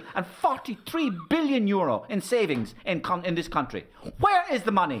 243 billion euro in savings in this country. Where is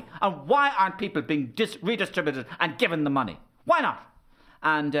the money? And why aren't people being redistributed and given the money? Why not?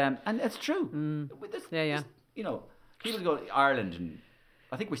 And it's true. People go to Ireland, and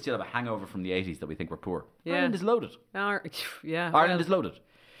I think we still have a hangover from the 80s that we think we're poor. Yeah. Ireland is loaded. Ireland is loaded.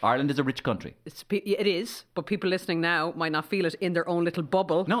 Ireland is a rich country. It is, but people listening now might not feel it in their own little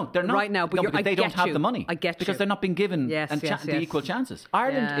bubble. No, they're not. Right now, because they don't have the money. I get because they're not being given the equal chances.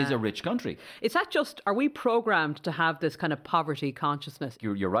 Ireland is a rich country. Is that just, are we programmed to have this kind of poverty consciousness?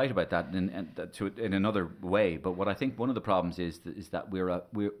 You're right about that in another way, but what I think one of the problems is that we're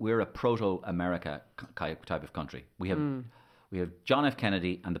a proto-America type of country. We have John F.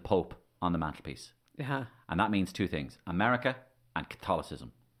 Kennedy and the Pope on the mantelpiece. Yeah. And that means two things, America and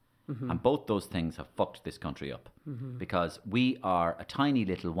Catholicism. Mm-hmm. And both those things have fucked this country up because we are a tiny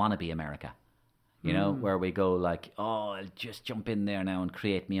little wannabe America, where we go like, oh, I'll just jump in there now and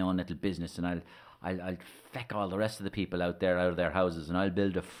create my own little business and I'll feck all the rest of the people out of their houses and I'll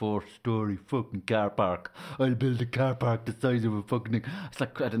build a 4-story fucking car park. I'll build a car park the size of a fucking thing. It's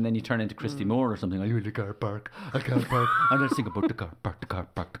like, and then you turn into Christy Moore or something. I'll build a car park, and I'll sing about the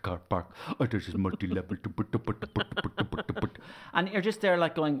car park. Oh, there's this multi-level. And you're just there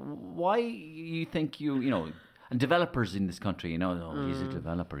like going, why you think and developers in this country, oh, he's a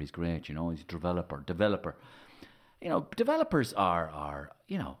developer, he's great, he's a developer. Developers are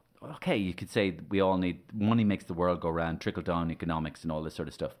okay, you could say we all need money makes the world go round, trickle down economics and all this sort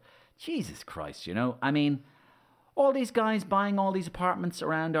of stuff. Jesus Christ, I mean, all these guys buying all these apartments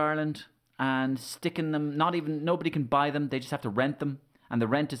around Ireland and sticking them, nobody can buy them, they just have to rent them, and the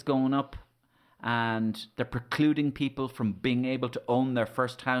rent is going up, and they're precluding people from being able to own their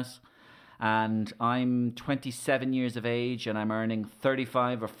first house. And I'm 27 years of age and I'm earning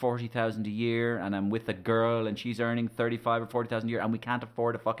 35 or 40,000 a year, and I'm with a girl and she's earning 35 or 40,000 a year, and we can't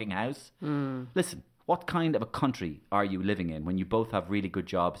afford a fucking house. Listen, what kind of a country are you living in when you both have really good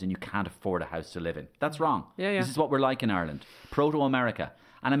jobs and you can't afford a house to live in? That's wrong. Yeah. This is what we're like in Ireland. Proto-America.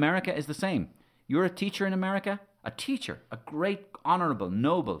 And America is the same. You're a teacher in America, a teacher, a great, honourable,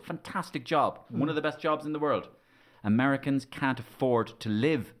 noble, fantastic job, one of the best jobs in the world. Americans can't afford to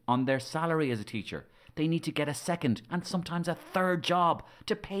live on their salary as a teacher. They need to get a second and sometimes a third job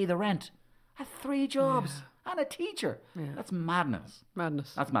to pay the rent. 3 jobs and a teacher. Yeah. That's madness.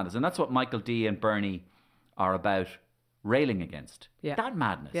 That's madness. And that's what Michael D and Bernie are about railing against. Yeah. That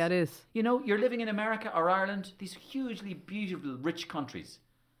madness. Yeah, it is. You're living in America or Ireland, these hugely beautiful, rich countries,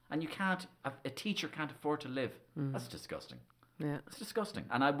 and a teacher can't afford to live. That's disgusting. Yeah. It's disgusting.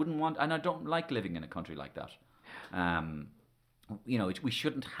 And I don't like living in a country like that. We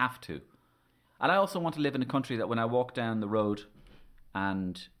shouldn't have to. And I also want to live in a country that when I walk down the road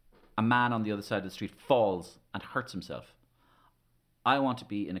and a man on the other side of the street falls and hurts himself, I want to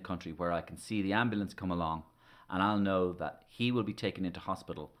be in a country where I can see the ambulance come along and I'll know that he will be taken into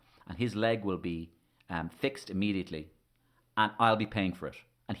hospital and his leg will be fixed immediately and I'll be paying for it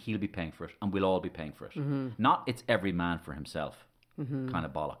and he'll be paying for it and we'll all be paying for it. Mm-hmm. Not it's every man for himself. Kind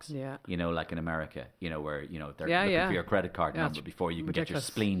of bollocks. Yeah. Like in America, where, they're looking for your credit card number before you can get your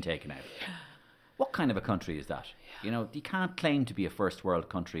spleen taken out. What kind of a country is that? Yeah. You can't claim to be a first world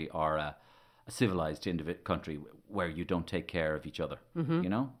country or a civilized country where you don't take care of each other.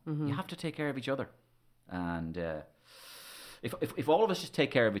 Mm-hmm. You have to take care of each other. And if all of us just take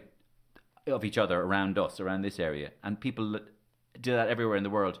care of each other around us, around this area, and people do that everywhere in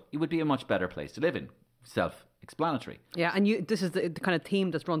the world, it would be a much better place to live in. Self-explanatory. Yeah, and this is the kind of theme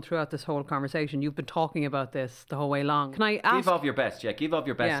that's run throughout this whole conversation. You've been talking about this the whole way long. Can I ask? Give of your best. Yeah, give of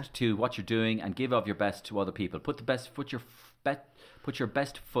your best to what you're doing, and give of your best to other people. Put your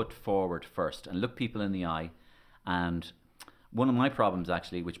best foot forward first, and look people in the eye. And one of my problems,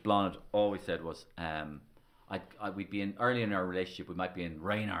 actually, which Blonde always said was, we'd be early in our relationship. We might be in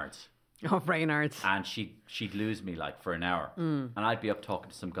Reynard's. Oh, Reynard's. And she'd lose me for an hour, and I'd be up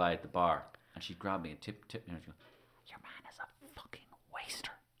talking to some guy at the bar. And she'd grab me and tip, and she'd go, your man is a fucking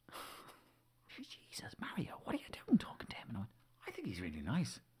waster. Jesus, Mario, what are you doing talking to him? And I think he's really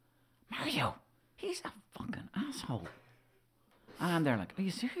nice. Mario, he's a fucking asshole. And I'm there like, are you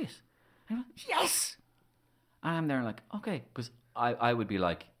serious? And I'm like, yes! And I'm there like, okay. Because I would be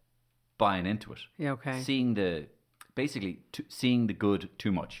like buying into it. Yeah, okay. Seeing the good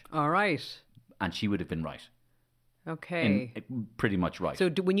too much. All right. And she would have been right. Okay. Pretty much right.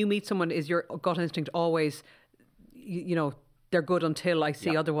 So when you meet someone, is your gut instinct always, they're good until I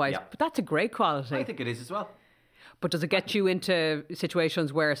see otherwise? Yeah. But that's a great quality. I think it is as well. But does it get you into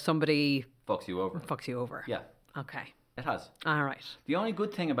situations where somebody... Fucks you over. Yeah. Okay. It has. All right. The only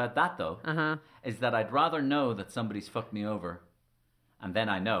good thing about that, though, is that I'd rather know that somebody's fucked me over and then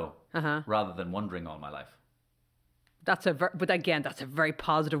I know, rather than wondering all my life. But again, that's a very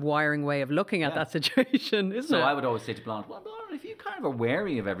positive wiring way of looking at that situation, isn't it? So I would always say to Blonde, well, Blonde, if you kind of are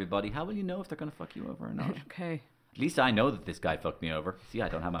wary of everybody, how will you know if they're going to fuck you over or not? Okay. At least I know that this guy fucked me over. See, I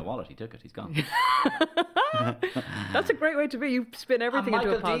don't have my wallet. He took it. He's gone. That's a great way to be. You spin everything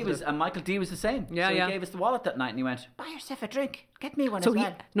into a positive. And Michael D was the same. Yeah, so he gave us the wallet that night and he went, buy yourself a drink. Get me one as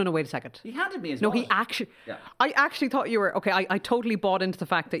well. No, wait a second. He handed me his wallet. No, he actually... Yeah. I actually thought you were... Okay, I totally bought into the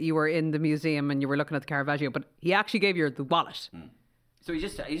fact that you were in the museum and you were looking at the Caravaggio, but he actually gave you the wallet. Mm. So he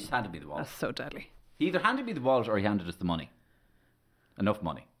just handed me the wallet. That's so deadly. He either handed me the wallet or he handed us the money. Enough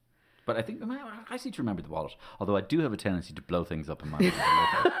money. But I think I seem to remember the wallet. Although I do have a tendency to blow things up in my mind,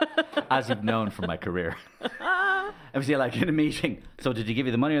 as you've known from my career. I was like in a meeting. So did he give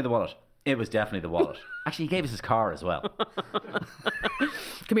you the money or the wallet? It was definitely the wallet. Actually, he gave us his car as well.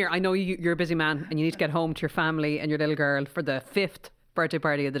 Come here. I know you're a busy man and you need to get home to your family and your little girl for the 5th birthday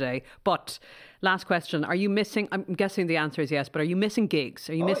party of the day. But last question: are you missing? I'm guessing the answer is yes. But are you missing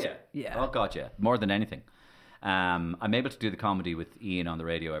gigs? Are you missing? Yeah. Oh God, yeah. More than anything. I'm able to do the comedy with Ian on the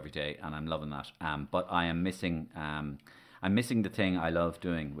radio every day, and I'm loving that. But I am missing. I'm missing the thing I love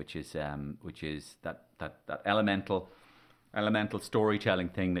doing, which is that elemental storytelling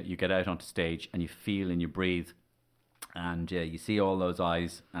thing that you get out onto stage and you feel and you breathe, and you see all those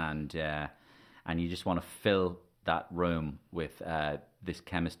eyes, and you just want to fill that room with this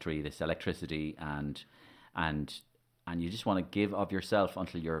chemistry, this electricity, and you just want to give of yourself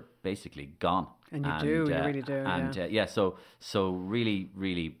until you're basically gone. And you really do. And so really,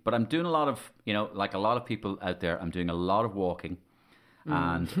 really, but I'm doing a lot of, like a lot of people out there, I'm doing a lot of walking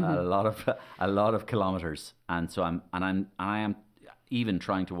and a lot of kilometers. And so I am even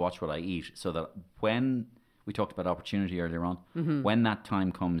trying to watch what I eat, so that when we talked about opportunity earlier on, when that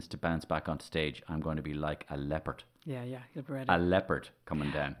time comes to bounce back onto stage, I'm going to be like a leopard. Yeah, you'll be ready. A leopard coming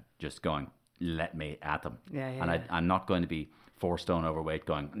down, just going, let me at them. I'm not going to be 4 stone overweight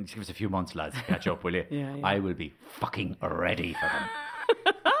going, just give us a few months, lads, catch up, will you? I will be fucking ready for them.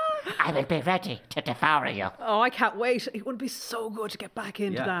 I will be ready to devour you. Oh, I can't wait. It would be so good to get back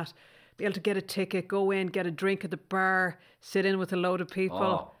into that. Be able to get a ticket, go in, get a drink at the bar, sit in with a load of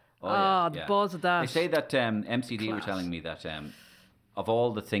people. The buzz of that. They say that MCD were telling me that of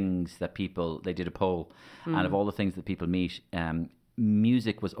all the things that they did a poll, and of all the things that people meet,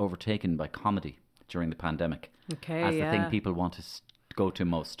 music was overtaken by comedy during the pandemic as the thing people want to go to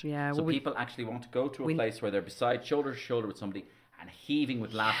most. Yeah, so people actually want to go to a place where they're beside shoulder to shoulder with somebody and heaving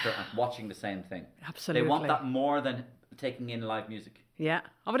with laughter and watching the same thing. Absolutely. They want that more than taking in live music. Yeah.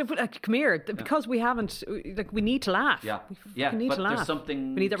 Oh, but come here, because we haven't, like, we need to laugh. Yeah. We need but to laugh. There's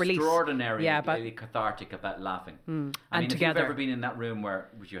something we need that release. Extraordinarily cathartic about laughing. I mean, together. if you've ever been in that room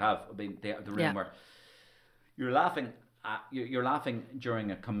which you have, the room where you're laughing, you're laughing during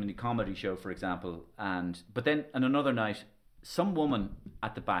a comedy show, for example, but then on another night, some woman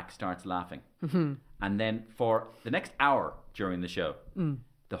at the back starts laughing, and then for the next hour during the show,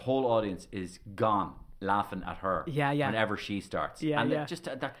 the whole audience is gone laughing at her whenever she starts. Just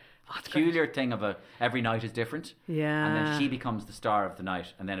that peculiar thing of every night is different. Yeah. And then she becomes the star of the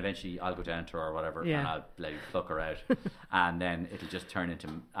night, and then eventually I'll go down to her or whatever, and I'll bloody pluck her out. And then it'll just turn into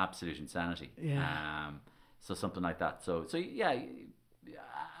absolute insanity. Yeah. So something like that. So yeah,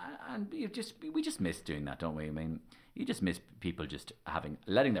 and we just miss doing that, don't we? I mean, you just miss people just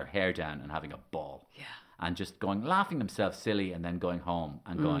letting their hair down and having a ball. Yeah. And just laughing themselves silly, and then going home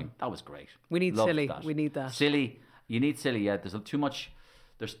and going, that was great. We need Loved silly. that. We need that. Silly. You need silly. Yeah. There's too much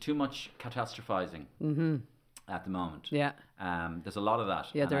catastrophizing at the moment. Yeah. There's a lot of that.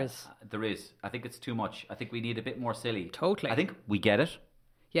 Yeah, there is. There is. I think it's too much. I think we need a bit more silly. Totally. I think we get it.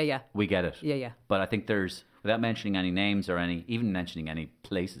 Yeah. We get it. Yeah. But I think there's, without mentioning any names or even mentioning any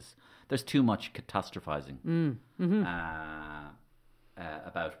places, there's too much catastrophizing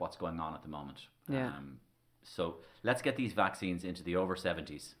about what's going on at the moment. Yeah. So let's get these vaccines into the over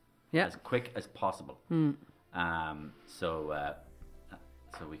 70s as quick as possible. So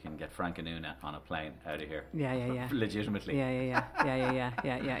we can get Frank and Una on a plane out of here. Yeah. Legitimately.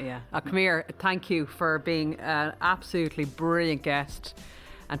 Yeah. Come here. Thank you for being an absolutely brilliant guest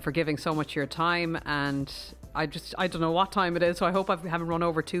and for giving so much of your time. And I don't know what time it is, so I hope I haven't run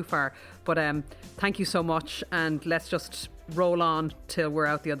over too far. But thank you so much, and let's just roll on till we're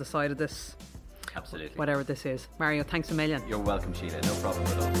out the other side of this. Absolutely. Whatever this is. Mario, thanks a million. You're welcome, Sheila. No problem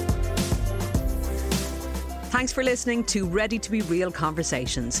at all. Thanks for listening to Ready to Be Real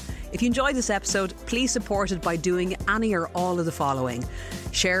Conversations. If you enjoyed this episode, please support it by doing any or all of the following.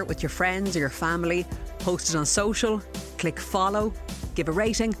 Share it with your friends or your family, post it on social, click follow, give a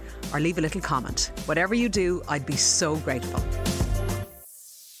rating, or leave a little comment. Whatever you do, I'd be so grateful.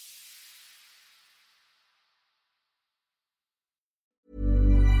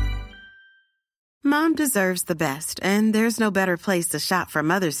 Mom deserves the best, and there's no better place to shop for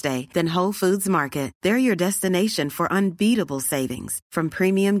Mother's Day than Whole Foods Market. They're your destination for unbeatable savings, from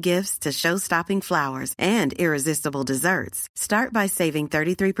premium gifts to show-stopping flowers and irresistible desserts. Start by saving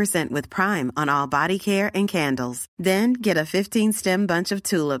 33% with Prime on all body care and candles. Then get a 15-stem bunch of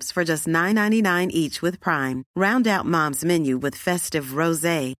tulips for just $9.99 each with Prime. Round out Mom's menu with festive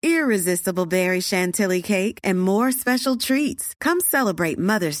rosé, irresistible berry chantilly cake, and more special treats. Come celebrate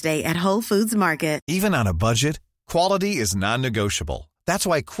Mother's Day at Whole Foods Market. Even on a budget, quality is non-negotiable. That's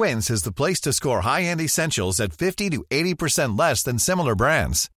why Quince is the place to score high-end essentials at 50 to 80% less than similar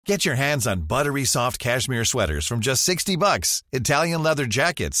brands. Get your hands on buttery soft cashmere sweaters from just $60, Italian leather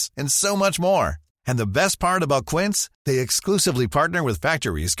jackets, and so much more. And the best part about Quince, they exclusively partner with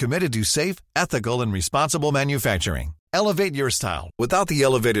factories committed to safe, ethical, and responsible manufacturing. Elevate your style without the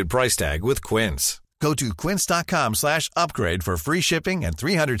elevated price tag with Quince. Go to quince.com/upgrade for free shipping and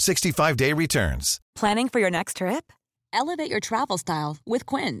 365-day returns. Planning for your next trip? Elevate your travel style with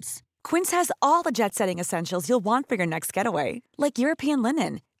Quince. Quince has all the jet-setting essentials you'll want for your next getaway, like European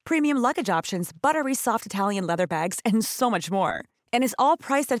linen, premium luggage options, buttery soft Italian leather bags, and so much more. And is all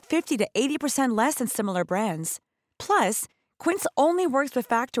priced at 50 to 80% less than similar brands. Plus, Quince only works with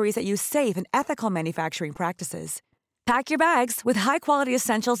factories that use safe and ethical manufacturing practices. Pack your bags with high-quality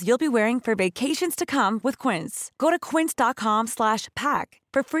essentials you'll be wearing for vacations to come with Quince. Go to quince.com/pack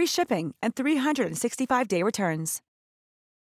for free shipping and 365-day returns.